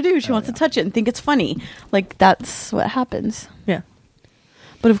does she want to do? She wants to touch it and think it's funny. Like, that's what happens. Yeah.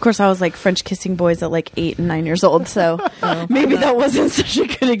 But of course, I was like French kissing boys at like 8 and 9 years old. So maybe that wasn't such a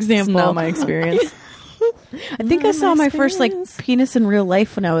good It's example. not my experience. I think I saw my first like penis in real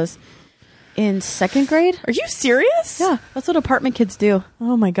life when I was in 2nd grade. Are you serious? Yeah, that's what apartment kids do.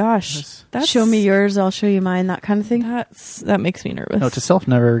 Oh my gosh. That's, Show me yours, I'll show you mine, that kind of thing. that makes me nervous. Note to self,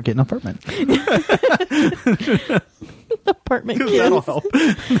 never get an apartment. Apartment That'll kids. help.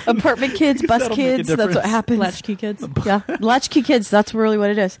 Apartment kids, bus That'll make a kids, that's what difference. happens. Latchkey kids. Yeah, latchkey kids, that's really what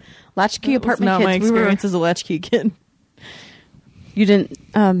it is. Latchkey apartment not kids. my experience as a latchkey kid. You didn't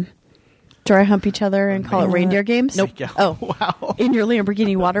dry hump each other and call it reindeer games? Nope. Oh, Wow. in your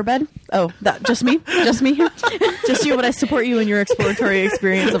Lamborghini waterbed? Oh, that just me? Just me? Just you, but I support you in your exploratory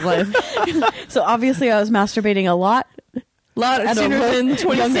experience of life. So obviously I was masturbating a lot. Lot At a sooner low- than young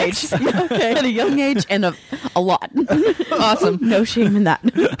 26. age. Yeah, okay. At a young age and a lot. Awesome. No shame in that.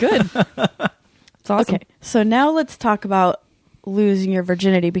 Good. It's awesome. Okay, so now let's talk about losing your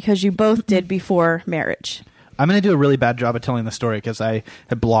virginity because you both did before marriage. I'm going to do a really bad job of telling the story because I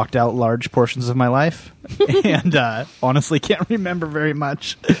had blocked out large portions of my life and honestly can't remember very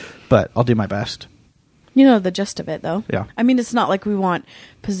much, but I'll do my best. You know the gist of it, though. Yeah. I mean, it's not like we want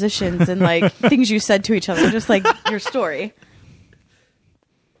positions and like things you said to each other, just like your story.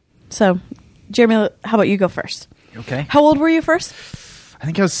 So, Jeremy, how about you go first? Okay. How old were you first? I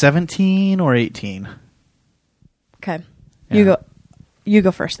think I was 17 or 18. Okay. Yeah. You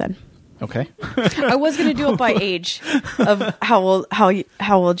go first then. Okay. I was going to do it by age of how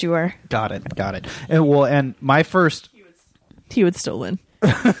old you were. Got it. And my first... He would still win.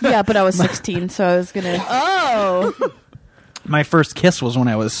 Yeah, but I was 16, so I was going to... Oh. My first kiss was when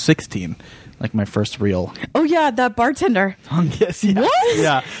I was 16. Like my first real Oh, yeah, that bartender. tongue kiss. Yeah. What?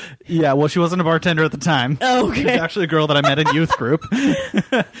 Yeah. Yeah. Well, she wasn't a bartender at the time. Oh, She was okay. actually a girl that I met in youth group.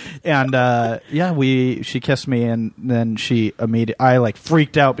 And she kissed me, and then I like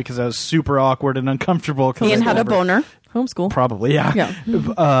freaked out because I was super awkward and uncomfortable. Ian had a boner. Homeschool. Probably, yeah.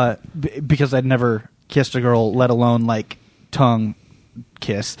 Yeah. Because I'd never kissed a girl, let alone like tongue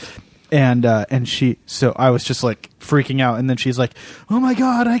kiss. And so I was just like freaking out, and then she's like, "Oh my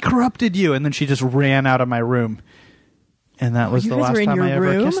God, I corrupted you!" And then she just ran out of my room, and that was You the guys last were in time your I ever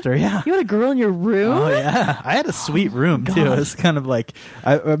room? kissed her. Yeah. You had a girl in your room? Oh yeah, I had a sweet room too. It was kind of like,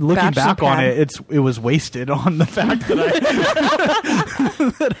 looking Bachelor back on pad. it was wasted on the fact that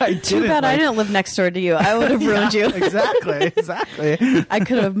I didn't. Too bad I didn't live next door to you. I would have ruined you. Exactly. I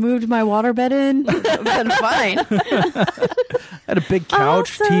could have moved my waterbed in. It would have been fine. I had a big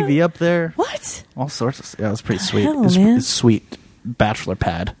couch, Awesome. TV up there, What? all sorts of. Yeah, it was pretty sweet. hell, It was man? sweet. bachelor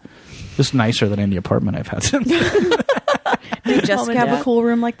pad. Just nicer than any apartment I've had since. Did Jessica have a Dad. cool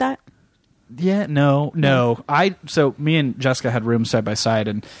room like that? Yeah, no. So me and Jessica had rooms side by side,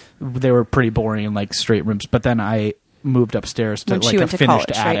 and they were pretty boring and like straight rooms. But then I moved upstairs to When she like a went to finished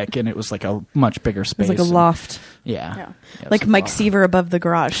college, right? attic, and it was like a much bigger It space. was like a and- loft. Yeah. Yeah. Yeah, it Like was Mike a lot. Seaver above the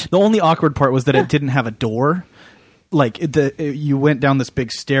garage. The only awkward part was that it didn't have a door. Like you went down this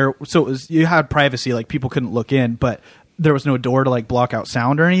big stair, so it was, you had privacy. Like people couldn't look in, but there was no door to like block out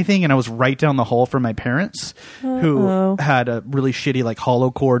sound or anything. And I was right down the hall from my parents, who had a really shitty like hollow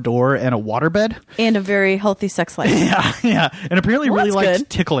core door and a waterbed. And a very healthy sex life. Yeah, and apparently Well, really that's liked good.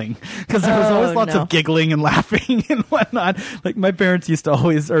 tickling because there was always lots no. of giggling and laughing and whatnot. Like my parents used to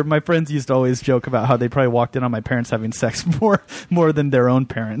always, or my friends used to always joke about how they probably walked in on my parents having sex more than their own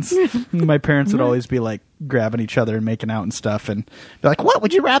parents. My parents would always be like grabbing each other and making out and stuff, and be like, "What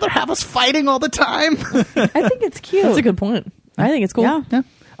would you rather have us fighting all the time?" I think it's cute. That's a good point. I think it's cool. Yeah. Yeah.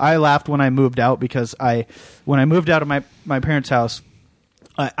 I laughed when I moved out because when I moved out of my parents' house,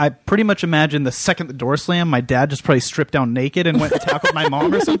 I pretty much imagined the second the door slammed, my dad just probably stripped down naked and went to tackle my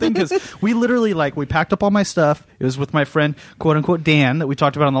mom or something. Because we literally we packed up all my stuff. It was with my friend, quote unquote, Dan, that we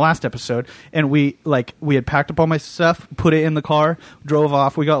talked about on the last episode. And we had packed up all my stuff, put it in the car, drove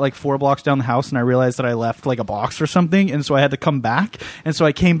off. We got like 4 blocks down the house, and I realized that I left like a box or something. And so I had to come back. And so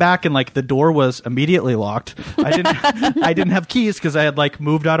I came back, and like the door was immediately locked. I didn't have keys because I had like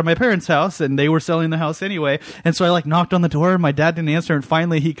moved out of my parents' house, and they were selling the house anyway. And so I like knocked on the door, and my dad didn't answer. And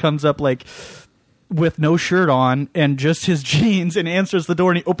finally he comes up like with no shirt on and just his jeans and answers the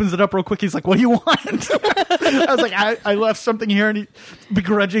door, and he opens it up real quick. He's like, "What do you want?" I was like, I left something here, and he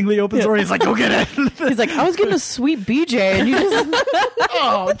begrudgingly opens the door, and he's like, "Go get it." He's like, I was getting a sweet BJ, and you just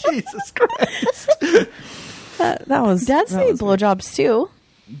Oh, Jesus Christ. That was dads that need was blowjobs too.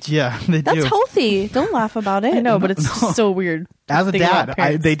 Yeah, they That's do. healthy. Don't laugh about it. I know, but it's just so weird. to As a think about dad,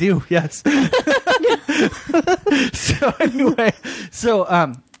 parents. they do, yes. So anyway,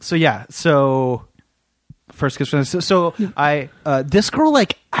 so first kiss. So I this girl,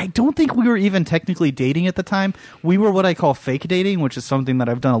 like, I don't think we were even technically dating at the time. We were what I call fake dating, which is something that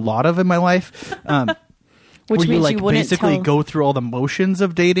I've done a lot of in my life. Which where you means like you wouldn't basically tell- go through all the motions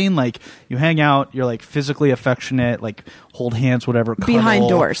of dating. Like you hang out, you're like physically affectionate, like hold hands, whatever. behind cuddle.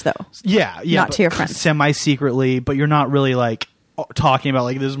 doors though. Yeah, Not to your friends. semi secretly, but you're not really like talking about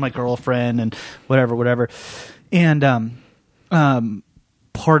like this is my girlfriend and whatever. And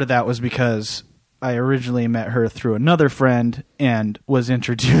part of that was because I originally met her through another friend and was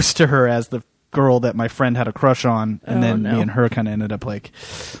introduced to her as the girl that my friend had a crush on, and then no. me and her kind of ended up like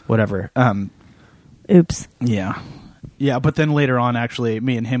whatever. Oops. Yeah, but then later on, actually,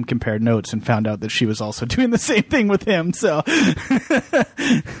 me and him compared notes and found out that she was also doing the same thing with him. So,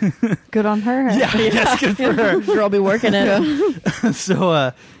 Good on her. yeah, yes, good for her. Girl be working it.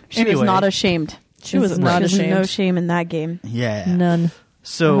 So, She anyway, was not ashamed. She was not There's ashamed. No shame in that game. yeah, None. I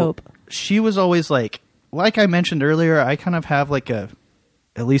So hope. she was always like I mentioned earlier, I kind of have like at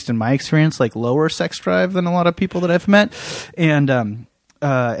least in my experience, like lower sex drive than a lot of people that I've met, and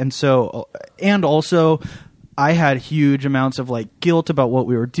also I had huge amounts of like guilt about what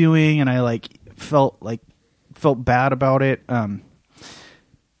we were doing, and I like felt bad about it, and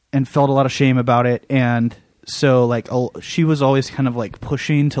felt a lot of shame about it, and so like she was always kind of like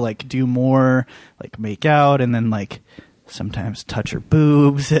pushing to like do more, like make out, and then like sometimes touch her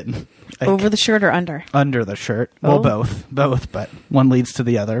boobs and like, Over the shirt or under? under the shirt. Well, Oh. both, but one leads to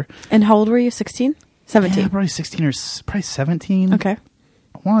the other. And how old were you? 16? 17. Yeah, probably 16 or probably 17. Okay.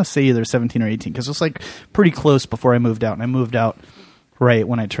 I want to say either 17 or 18 because it was like pretty close before I moved out, and I moved out right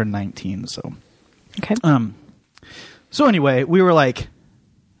when I turned 19. So, Okay. so anyway, we were like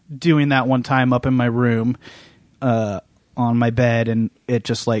doing that one time up in my room, on my bed, and it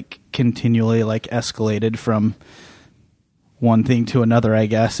just like continually like escalated from one thing to another, I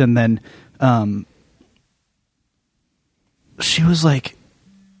guess. And then she was like,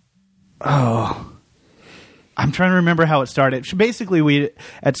 "Oh." I'm trying to remember how it started. Basically,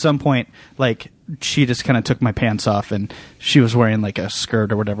 at some point, like, she just kind of took my pants off, and she was wearing like a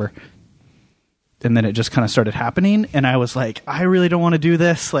skirt or whatever. And then it just kind of started happening, and I was like, I really don't want to do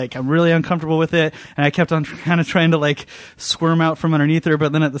this. Like, I'm really uncomfortable with it. And I kept on kind of trying to like squirm out from underneath her,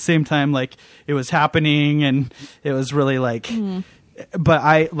 but then at the same time, like, it was happening, and it was really like. But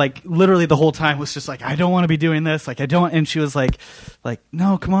I like literally the whole time was just like, I don't want to be doing this. Like, I don't. And she was like,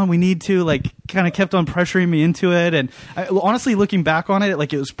 no, come on, we need to. Like, kind of kept on pressuring me into it. And honestly, looking back on it,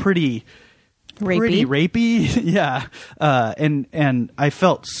 like, it was pretty rapey. Yeah. And I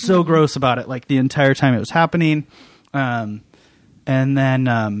felt so gross about it, like the entire time it was happening. And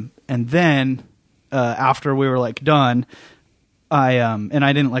then after we were like done, and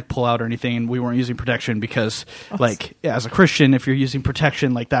I didn't like pull out or anything, and we weren't using protection because like as a Christian, if you're using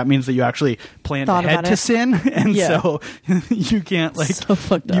protection, like that means that you actually planned Thought ahead about to it. sin, and Yeah. so you can't like So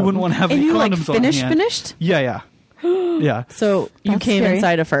fucked you up. wouldn't want to have And any you like condoms on hand. finished? Yeah. So you That's came scary.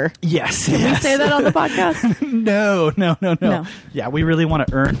 inside of her. Yes. Can we say that on the podcast? No. No. Yeah, we really want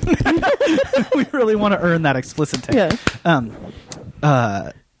to earn. We really want to earn that explicit tag.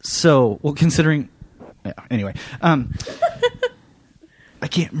 Yeah. So, well, considering. Yeah. Anyway. I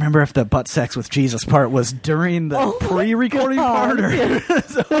can't remember if the butt sex with Jesus part was during the pre-recording part or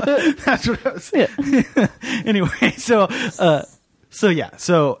so that's what I was. Anyway, so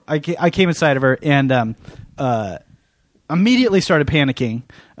I came inside of her and immediately started panicking.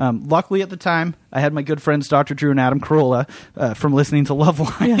 Luckily at the time, I had my good friends Dr. Drew and Adam Carolla from listening to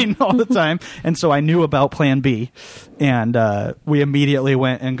Loveline all the time, and so I knew about Plan B, and we immediately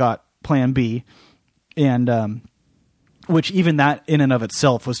went and got Plan B, and which even that in and of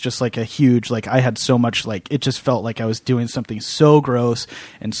itself was just like a huge, like I had so much, like it just felt like I was doing something so gross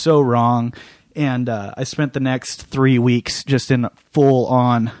and so wrong. And I spent the next 3 weeks just in full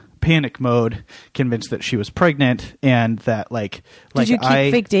on panic mode, convinced that she was pregnant and that like Did you keep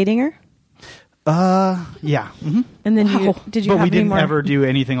fake dating her? yeah. Mm-hmm. And then did you But have we any didn't more ever do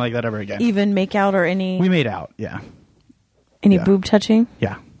anything like that ever again. even make out or any We made out. Yeah. yeah. boob touching?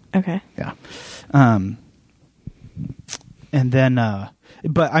 Yeah. Okay. Yeah. And then,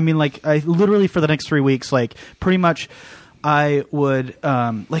 but I mean, like, I literally for the next 3 weeks, like, pretty much I would,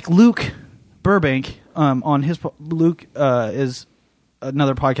 like, Luke Burbank, on his, Luke, is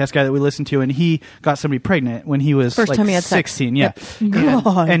another podcast guy that we listen to, and he got somebody pregnant when he was First like time he had sex. 16. Yeah.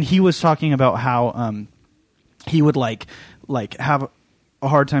 God. And he was talking about how, he would like have a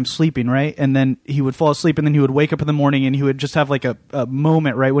hard time sleeping, right? And then he would fall asleep, and then he would wake up in the morning, and he would just have like a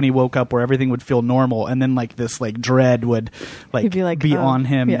moment right when he woke up where everything would feel normal, and then like this like dread would like, He'd be be like, on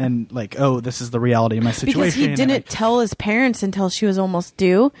him, yeah. and like, oh, this is the reality of my situation. Because he and, didn't like, tell his parents until she was almost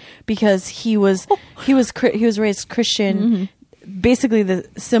due, because he was raised Christian, basically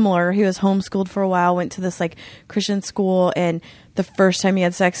similar. He was homeschooled for a while, went to this like Christian school, and the first time he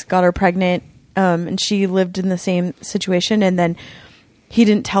had sex, got her pregnant, and she lived in the same situation, and then he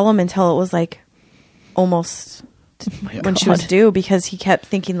didn't tell him until it was like almost when she was due, because he kept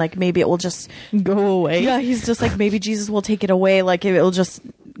thinking like maybe it will just Go away. Yeah, he's just like maybe Jesus will take it away, like it will just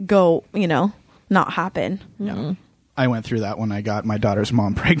go, not happen. Yeah. I went through that when I got my daughter's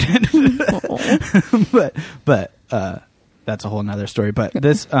mom pregnant. but that's a whole nother story. But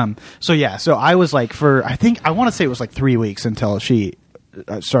this, so I was like I want to say it was like 3 weeks until she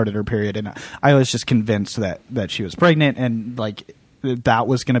started her period, and I was just convinced that she was pregnant, and like that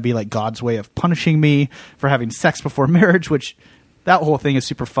was going to be like God's way of punishing me for having sex before marriage, which that whole thing is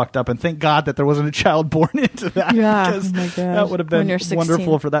super fucked up. And thank God that there wasn't a child born into that. Yeah. Because Oh my gosh. that would have When been you're 16.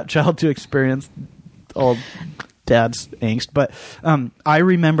 wonderful for that child to experience all dad's angst. But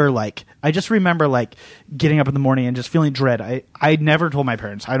I just remember like getting up in the morning and just feeling dread. I never told my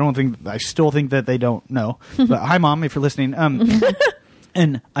parents. I still think that they don't know. But hi, Mom, if you're listening.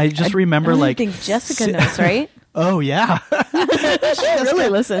 And I just remember I like think Jessica knows, right? Oh yeah. She really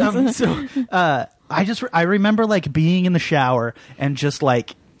listens. I remember like being in the shower and just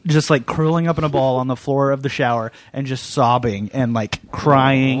like curling up in a ball on the floor of the shower and just sobbing and like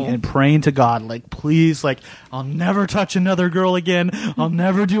crying and praying to God, like, please, like, I'll never touch another girl again. I'll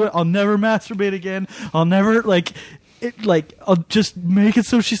never do it. I'll never masturbate again. I'll never I'll just make it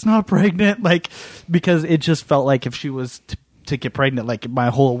so she's not pregnant. Like, because it just felt like if she was to get pregnant, like my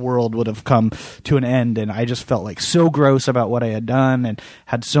whole world would have come to an end, and I just felt like so gross about what I had done and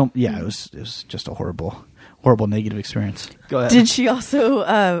had it was just a horrible negative experience. Go ahead. Did she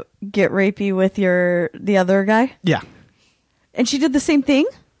also get rapey with the other guy? Yeah. And she did the same thing?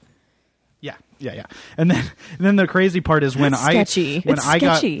 Yeah. And then the crazy part is when sketchy. when It's I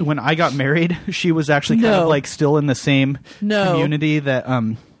sketchy. got married, she was actually kind of like still in the same community that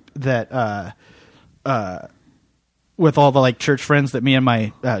with all the like church friends that me and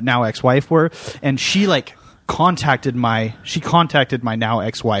my now ex-wife were, and she like contacted my now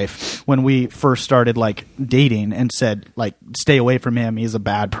ex-wife when we first started like dating and said like, stay away from him, he's a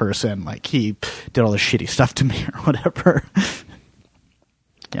bad person, like he did all this shitty stuff to me or whatever.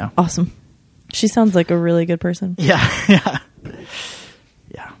 Yeah. Awesome. She sounds like a really good person. Yeah.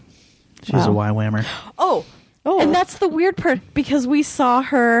 She's a YWAMer. Oh, and that's the weird part, because we saw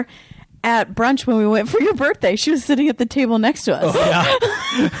her at brunch when we went for your birthday. She was sitting at the table next to us. Oh,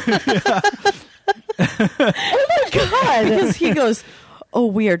 yeah. Oh my God. Because he goes, oh,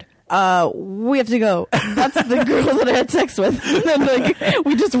 weird. we have to go. That's the girl that I had sex with. And then like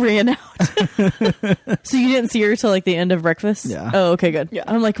we just ran out. So you didn't see her till like the end of breakfast? Yeah. Oh, okay, good. Yeah.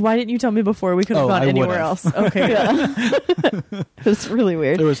 I'm like, why didn't you tell me before? We could have gone I anywhere would've. else. Okay, good. Yeah. It was really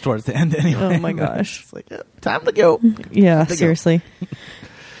weird. It was towards the end anyway. Oh my gosh. It's like, yeah, time to go. Yeah, go. seriously.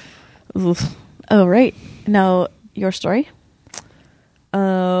 Oof. Oh, right. Now, your story?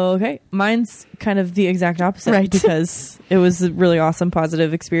 Okay. Mine's kind of the exact opposite, Right. because it was a really awesome,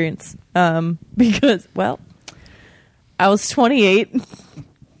 positive experience. Because, well, I was 28,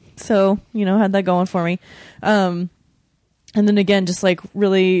 so, had that going for me. And then again, just like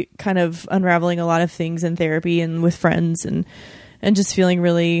really kind of unraveling a lot of things in therapy and with friends and just feeling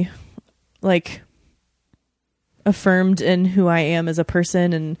really like affirmed in who I am as a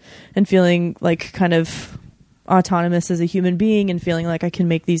person and feeling like kind of autonomous as a human being and feeling like I can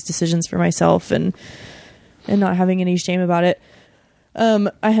make these decisions for myself and not having any shame about it.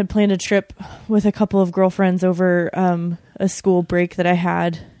 I had planned a trip with a couple of girlfriends over a school break that I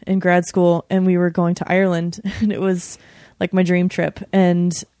had in grad school, and we were going to Ireland, and it was like my dream trip.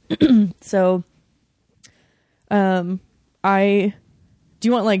 And so do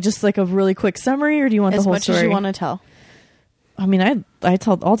you want like just like a really quick summary, or do you want As the whole much story? as you want to tell. I mean, I'll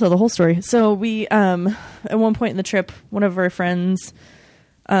tell the whole story. So we, at one point in the trip, one of our friends,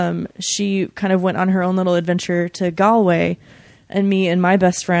 she kind of went on her own little adventure to Galway, and me and my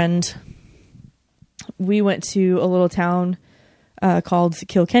best friend, we went to a little town, called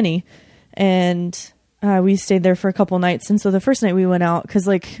Kilkenny, and, we stayed there for a couple nights. And so the first night we went out, cause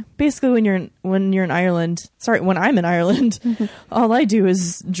like basically when I'm in Ireland, all I do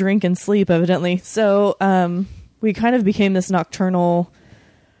is drink and sleep, evidently. So, we kind of became this nocturnal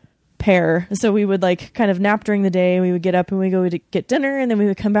pair. So we would like kind of nap during the day. We would get up and we go to get dinner, and then we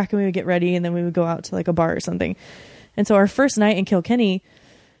would come back and we would get ready, and then we would go out to like a bar or something. And so our first night in Kilkenny,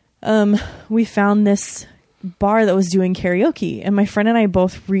 we found this bar that was doing karaoke, and my friend and I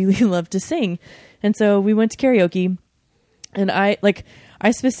both really loved to sing. And so we went to karaoke, and I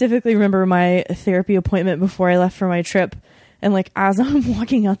specifically remember my therapy appointment before I left for my trip. And like, as I'm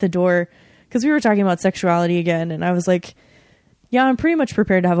walking out the door, because we were talking about sexuality again, and I was like, yeah, I'm pretty much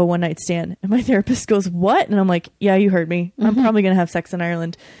prepared to have a one night stand. And my therapist goes, what? And I'm like, yeah, you heard me. I'm probably going to have sex in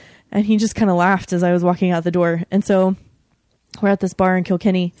Ireland. And he just kind of laughed as I was walking out the door. And so we're at this bar in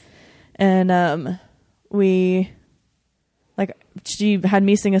Kilkenny, and she had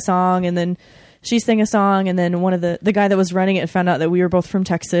me sing a song, and then she sang a song, and then one of the guy that was running it found out that we were both from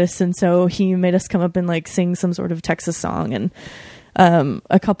Texas. And so he made us come up and like sing some sort of Texas song. And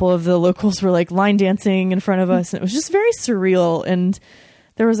a couple of the locals were like line dancing in front of us, and it was just very surreal. And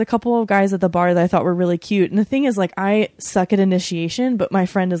there was a couple of guys at the bar that I thought were really cute. And the thing is, like, I suck at initiation, but my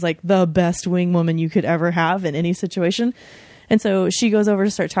friend is like the best wing woman you could ever have in any situation. And so she goes over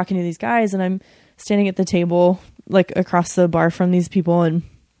to start talking to these guys, and I'm standing at the table, like across the bar from these people. And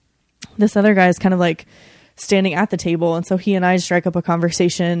this other guy is kind of like standing at the table. And so he and I strike up a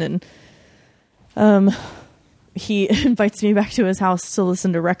conversation, and, he invites me back to his house to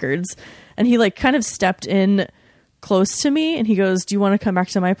listen to records, and he like kind of stepped in close to me, and he goes, do you want to come back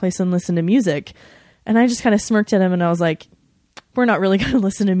to my place and listen to music? And I just kind of smirked at him, and I was like, we're not really going to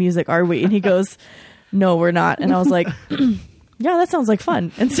listen to music, are we? And he goes, no, we're not. And I was like, yeah, that sounds like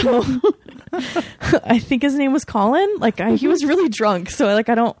fun. And so I think his name was Colin. Like he was really drunk. So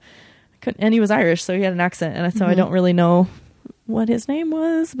and he was Irish, so he had an accent. And so I don't really know what his name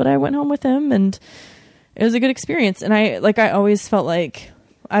was, but I went home with him, and it was a good experience. And I always felt like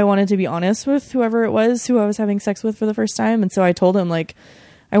I wanted to be honest with whoever it was who I was having sex with for the first time. And so I told him, like,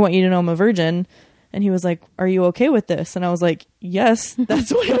 I want you to know I'm a virgin. And he was like, are you okay with this? And I was like, yes,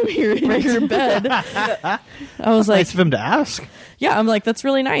 that's why I'm here in your bed. I was like, Nice of him to ask. yeah, I'm like, that's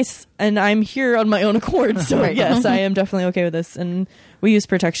really nice. And I'm here on my own accord. So yes, I am definitely okay with this. And we use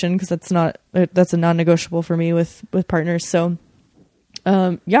protection because that's a non-negotiable for me with partners. So,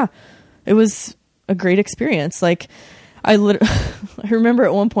 yeah, it was a great experience. Like I remember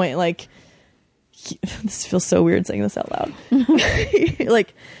at one point, like, this feels so weird saying this out loud.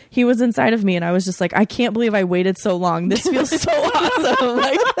 Like he was inside of me, and I was just like, I can't believe I waited so long. This feels so awesome.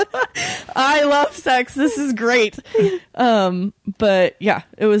 Like, I love sex. This is great. But yeah,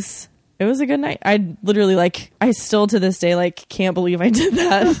 it was a good night. I literally, like, I still to this day, like, can't believe I did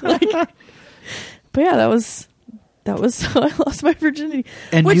that. Like, but yeah, that was how I lost my virginity.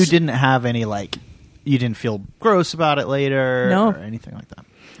 And you didn't have any, like, you didn't feel gross about it later? No. Or anything like that?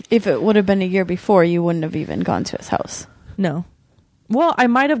 If it would have been a year before, you wouldn't have even gone to his house. No. Well, I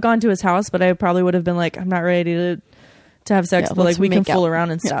might have gone to his house, but I probably would have been like, I'm not ready to have sex, Yeah, but like let's we can make fool out.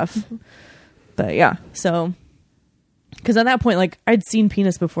 around and stuff. But yeah, so Because at that point, like, I'd seen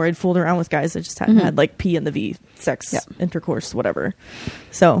penis before. I'd fooled around with guys. I just hadn't had, like, P in the V, sex, intercourse, whatever.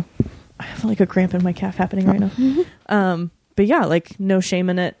 So, I have, like, a cramp in my calf happening right now. But yeah, like, no shame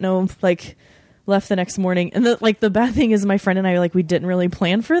in it. No, like, left the next morning. And, the bad thing is my friend and I, like, we didn't really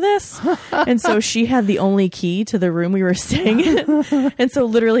plan for this. And so she had the only key to the room we were staying in. And so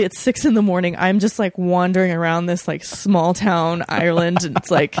literally at 6 a.m, I'm just, like, wandering around this, like, small town Ireland. And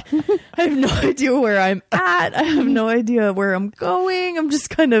it's like, I have no idea where I'm at. I have no idea where I'm going. I'm just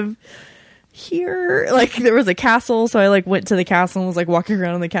kind of here. Like, there was a castle, so I, like, went to the castle and was, like, walking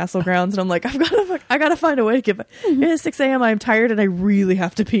around in the castle grounds, and I'm like, I gotta find a way to get back. It's 6 a.m, I'm tired and I really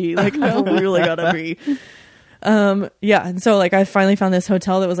have to pee. Like, I really gotta pee. Yeah, and so, like, I finally found this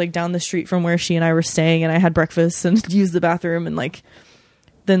hotel that was, like, down the street from where she and I were staying, and I had breakfast and used the bathroom, and, like,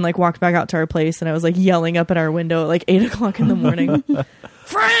 then, like, walked back out to our place, and I was, like, yelling up at our window at, like, 8 o'clock in.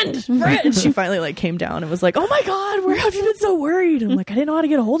 Friend! And she finally, like, came down and was like, oh my god, where have you been so worried? I'm like, I didn't know how to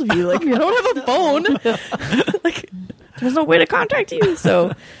get a hold of you. Like, I don't have a phone. Like, there's no way to contact you.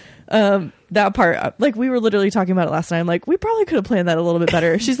 So that part, like, we were literally talking about it last night. I'm like, we probably could have planned that a little bit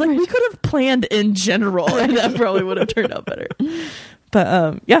better. She's like, we could have planned in general, and that probably would have turned out better.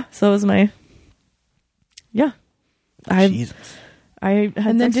 But yeah, so that was my Jesus.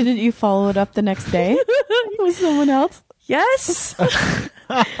 And then didn't you follow it up the next day with someone else? Yes.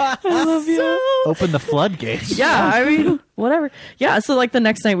 I love you. Open the floodgates. Yeah, I mean, whatever. Yeah, so, like, the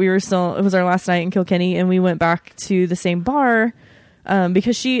next night it was our last night in Kilkenny, and we went back to the same bar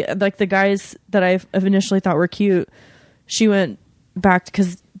because she, like, the guys that I initially thought were cute, she went back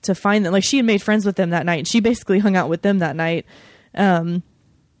to find them. Like, she had made friends with them that night. She basically hung out with them that night. And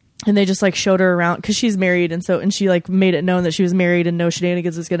they just, like, showed her around because she's married, and she, like, made it known that she was married and no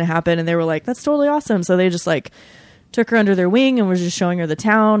shenanigans was going to happen, and they were like, that's totally awesome. So they just, like, took her under their wing and was just showing her the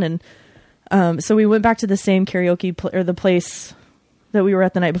town. And so we went back to the same karaoke or the place that we were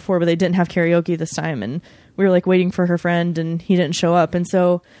at the night before, but they didn't have karaoke this time, and we were, like, waiting for her friend, and he didn't show up. And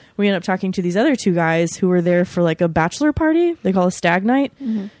so we ended up talking to these other two guys who were there for, like, a bachelor party they call a stag night.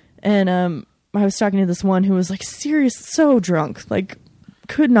 And I was talking to this one who was, like, serious, so drunk, like,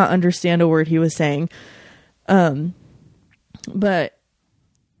 could not understand a word he was saying. But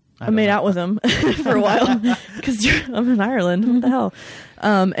I made out with him for a while because I'm in Ireland. What the hell?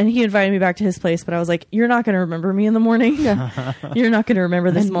 And he invited me back to his place, but I was like, you're not going to remember me in the morning. You're not going to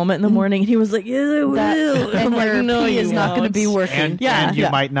remember this moment in the morning. And he was like, yeah, I will. And like, no, he is not going to be working. And you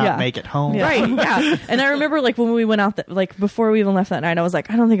might not make it home. Yeah. Right. Yeah. And I remember, like, when we went out, like, before we even left that night, I was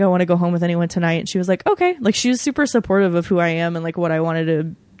like, I don't think I want to go home with anyone tonight. And she was like, okay. Like, she was super supportive of who I am and, like, what I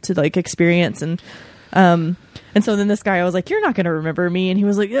wanted to like, experience. And so then this guy, I was like, you're not going to remember me. And he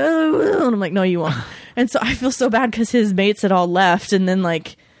was like, oh, and I'm like, no, you won't. And so I feel so bad because his mates had all left. And then,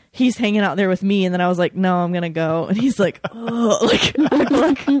 like, he's hanging out there with me. And then I was like, no, I'm going to go. And he's like, oh, like,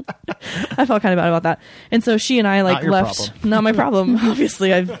 I felt kind of bad about that. And so she and I, like, left. Not my problem.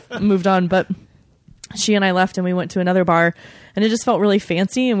 Obviously, I've moved on. But she and I left and we went to another bar. And it just felt really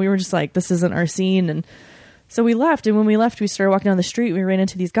fancy. And we were just like, this isn't our scene. And so we left, and when we left, we started walking down the street. We ran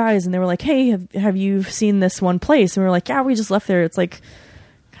into these guys, and they were like, hey, have you seen this one place? And we were like, yeah, we just left there. It's, like,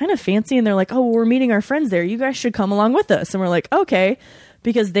 kind of fancy. And they're like, oh, well, we're meeting our friends there. You guys should come along with us. And we're like, okay,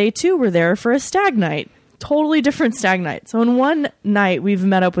 because they, too, were there for a stag night. Totally different stag night. So in one night, we've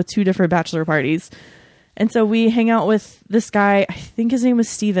met up with two different bachelor parties. And so we hang out with this guy. I think his name was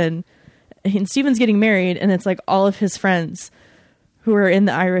Steven. And Steven's getting married, and it's, like, all of his friends who are in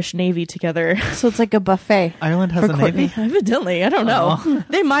the Irish Navy together. So it's like a buffet. Ireland has a Navy? Evidently. I don't know.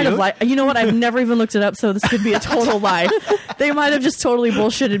 They might have lied. You know what? I've never even looked it up, so this could be a total lie. They might have just totally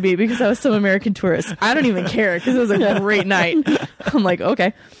bullshitted me because I was some American tourist. I don't even care because it was a great night. I'm like,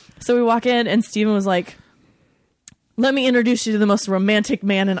 okay. So we walk in, and Stephen was like, let me introduce you to the most romantic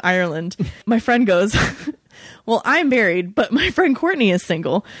man in Ireland. My friend goes, well, I'm married, but my friend Courtney is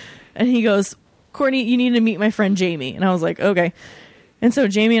single. And he goes, Courtney, you need to meet my friend Jamie. And I was like, okay. And so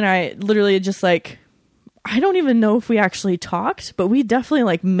Jamie and I literally just, like, I don't even know if we actually talked, but we definitely,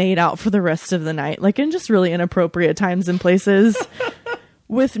 like, made out for the rest of the night, like, in just really inappropriate times and places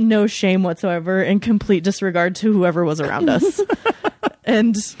with no shame whatsoever and complete disregard to whoever was around us.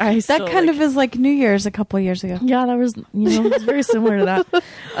 And that kind of is like New Year's a couple years ago. Yeah, that was, it was very similar to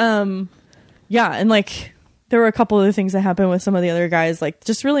that. Yeah, and, like, there were a couple other things that happened with some of the other guys, like,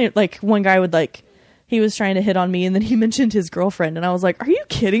 just really, like, one guy would, like, he was trying to hit on me, and then he mentioned his girlfriend, and I was like, are you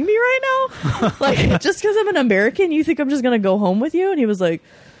kidding me right now? Like, just because I'm an American, you think I'm just going to go home with you? And he was like,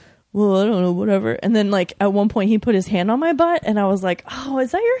 well, I don't know, whatever. And then like at one point he put his hand on my butt and I was like, oh,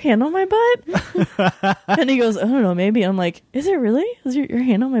 is that your hand on my butt? And he goes, I don't know, maybe. I'm like, is it really? Is your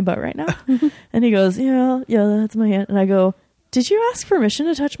hand on my butt right now? And he goes, yeah, that's my hand. And I go, did you ask permission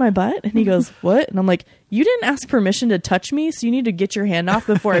to touch my butt? And he goes, what? And I'm like, you didn't ask permission to touch me, so you need to get your hand off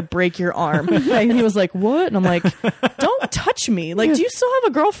before I break your arm. And he was like, what? And I'm like, don't touch me. Like, do you still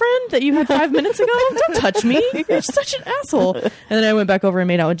have a girlfriend that you had 5 minutes ago? Don't touch me. You're such an asshole. And then I went back over and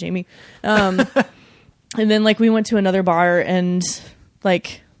made out with Jamie. And then like we went to another bar and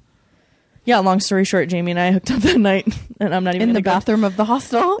like, yeah, long story short, Jamie and I hooked up that night. And I'm not even In the bathroom of the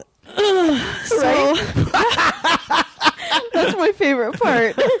hostel? That's my favorite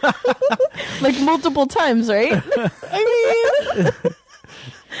part. Like multiple times, right? I mean,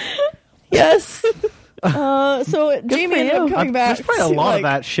 yes. So Jamie ended up coming back. There's probably a lot of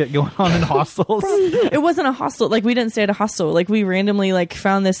that shit going on in hostels. It wasn't a hostel. Like we didn't stay at a hostel. Like we randomly like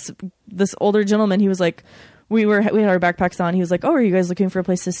found this older gentleman. He was like, we had our backpacks on. He was like, oh, are you guys looking for a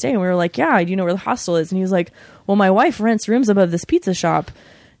place to stay? And we were like, yeah, do you know where the hostel is? And he was like, well, my wife rents rooms above this pizza shop.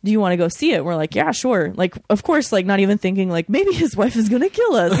 Do you want to go see it? We're like, yeah, sure. Like, of course, like not even thinking like maybe his wife is going to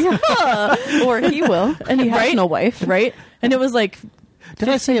kill us. Or he will. And he has no wife. Right. And it was like, did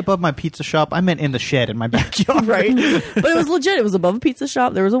I say above my pizza shop? I meant in the shed in my backyard. Right. But it was legit. It was above a pizza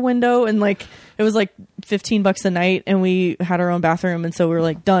shop. There was a window and like, it was like $15 a night and we had our own bathroom. And so we were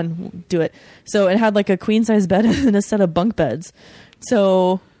like, done, we'll do it. So it had like a queen size bed and a set of bunk beds.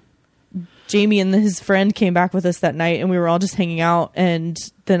 So Jamie and his friend came back with us that night and we were all just hanging out. And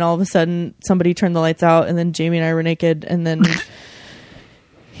then all of a sudden somebody turned the lights out and then Jamie and I were naked. And then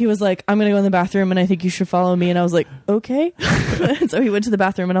he was like, I'm going to go in the bathroom and I think you should follow me. And I was like, okay. And so he went to the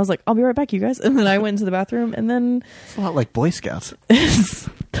bathroom and I was like, I'll be right back, you guys. And then I went into the bathroom and then... It's a lot like Boy Scouts. No,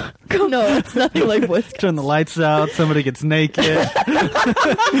 it's nothing like Boy Scouts. Turn the lights out. Somebody gets naked.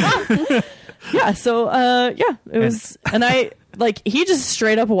 Yeah. So, yeah, it was... And I... Like, he just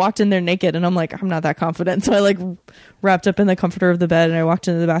straight up walked in there naked, and I'm like, I'm not that confident. So I, like, wrapped up in the comforter of the bed, and I walked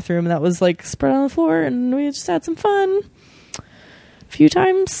into the bathroom, and that was, like, spread on the floor, and we just had some fun. A few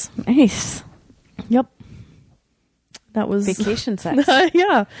times. Nice. Yep. That was... Vacation sex.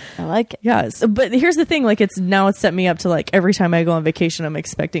 Yeah. I like it. Yeah. So, but here's the thing, like, it's set me up to, like, every time I go on vacation, I'm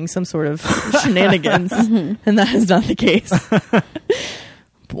expecting some sort of shenanigans, and that is not the case.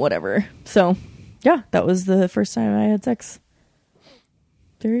 Whatever. So, yeah, that was the first time I had sex.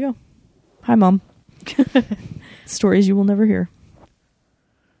 There you go. Hi, Mom. Stories you will never hear.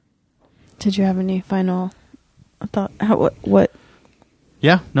 Did you have any final thought? What?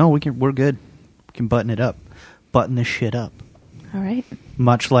 Yeah, no, we're good. We can button it up. Button this shit up. All right.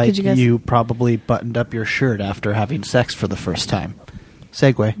 Much like you probably buttoned up your shirt after having sex for the first time.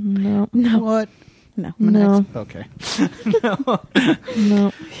 Segue. No. What? No. Okay.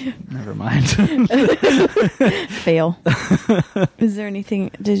 No. Never mind. Fail. Is there anything?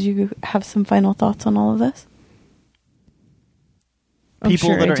 Did you have some final thoughts on all of this? People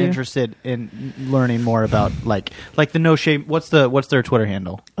sure that I are do. interested in learning more about like the No Shame. What's their Twitter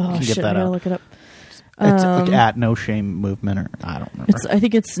handle? Oh, You can shit. get I that gotta out. look it up. It's like at No Shame Movement, or I don't remember. I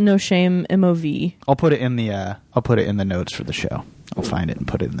think it's No Shame MOV. I'll put it in the notes for the show. I'll find it and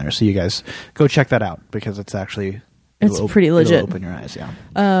put it in there, so you guys go check that out because it's actually Pretty legit. It'll open your eyes, yeah.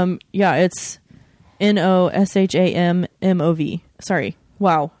 Yeah, it's NOSHAMMOV. Sorry.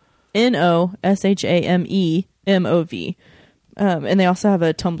 Wow. NOSHAMEMOV. And they also have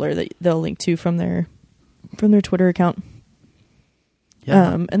a Tumblr that they'll link to from their Twitter account.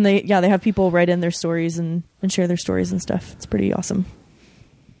 Yeah. And they have people write in their stories and share their stories and stuff. It's pretty awesome.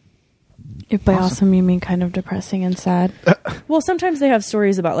 If by awesome you mean kind of depressing and sad. Well, sometimes they have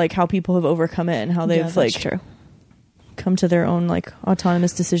stories about like how people have overcome it and how they've true. come to their own like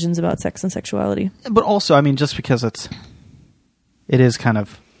autonomous decisions about sex and sexuality. But also, I mean, just because it is kind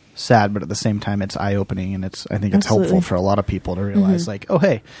of sad, but at the same time, it's eye-opening, and I think it's Absolutely. helpful for a lot of people to realize, like, oh,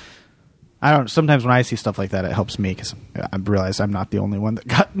 hey, sometimes when I see stuff like that, it helps me because I realize I'm not the only one that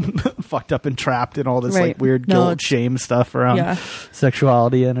got fucked up and trapped in all this Right. like weird No, guilt, shame stuff around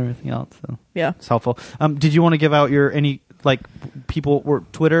sexuality and everything else. So Yeah. it's helpful. Did you want to give out any like people or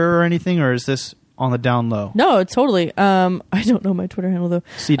Twitter or anything, or is this on the down low? No, totally. I don't know my Twitter handle though.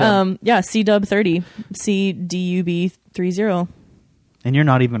 CDub. Yeah, CDub30. CDUB30. And you're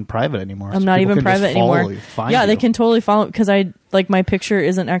not even private anymore. I'm so not people even can just private follow anymore. you, find Yeah, you. they can totally follow because I like my picture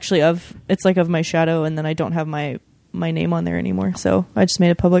isn't actually it's like of my shadow, and then I don't have my name on there anymore. So I just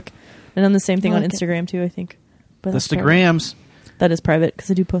made it public, and I'm the same thing I on like it. Instagram too. I think. But The that's private. Instagrams. That is private because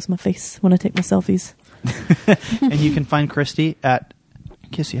I do post my face when I take my selfies. And you can find Christy at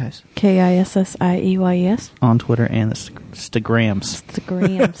Kissy Eyes KISSIEYES. on Twitter and the Instagrams.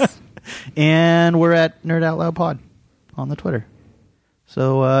 Instagrams. And we're at Nerd Out Loud Pod on the Twitter.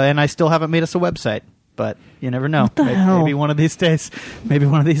 So, and I still haven't made us a website, but you never know. Maybe one of these days,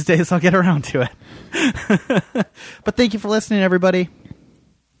 I'll get around to it. But thank you for listening, everybody.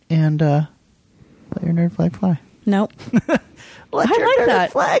 And let your nerd flag fly. Nope. Let I your like nerd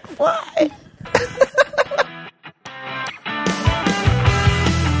that. flag fly.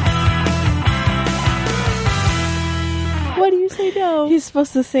 What do you say no? He's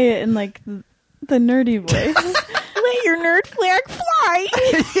supposed to say it in like the nerdy voice. Let your nerd flag fly.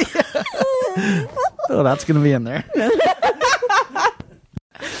 Oh, that's going to be in there.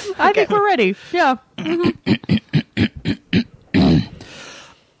 I think we're ready. Yeah.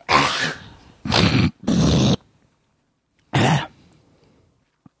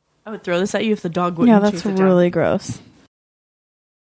 I would throw this at you if the dog wouldn't. Yeah, that's chase it down. really gross.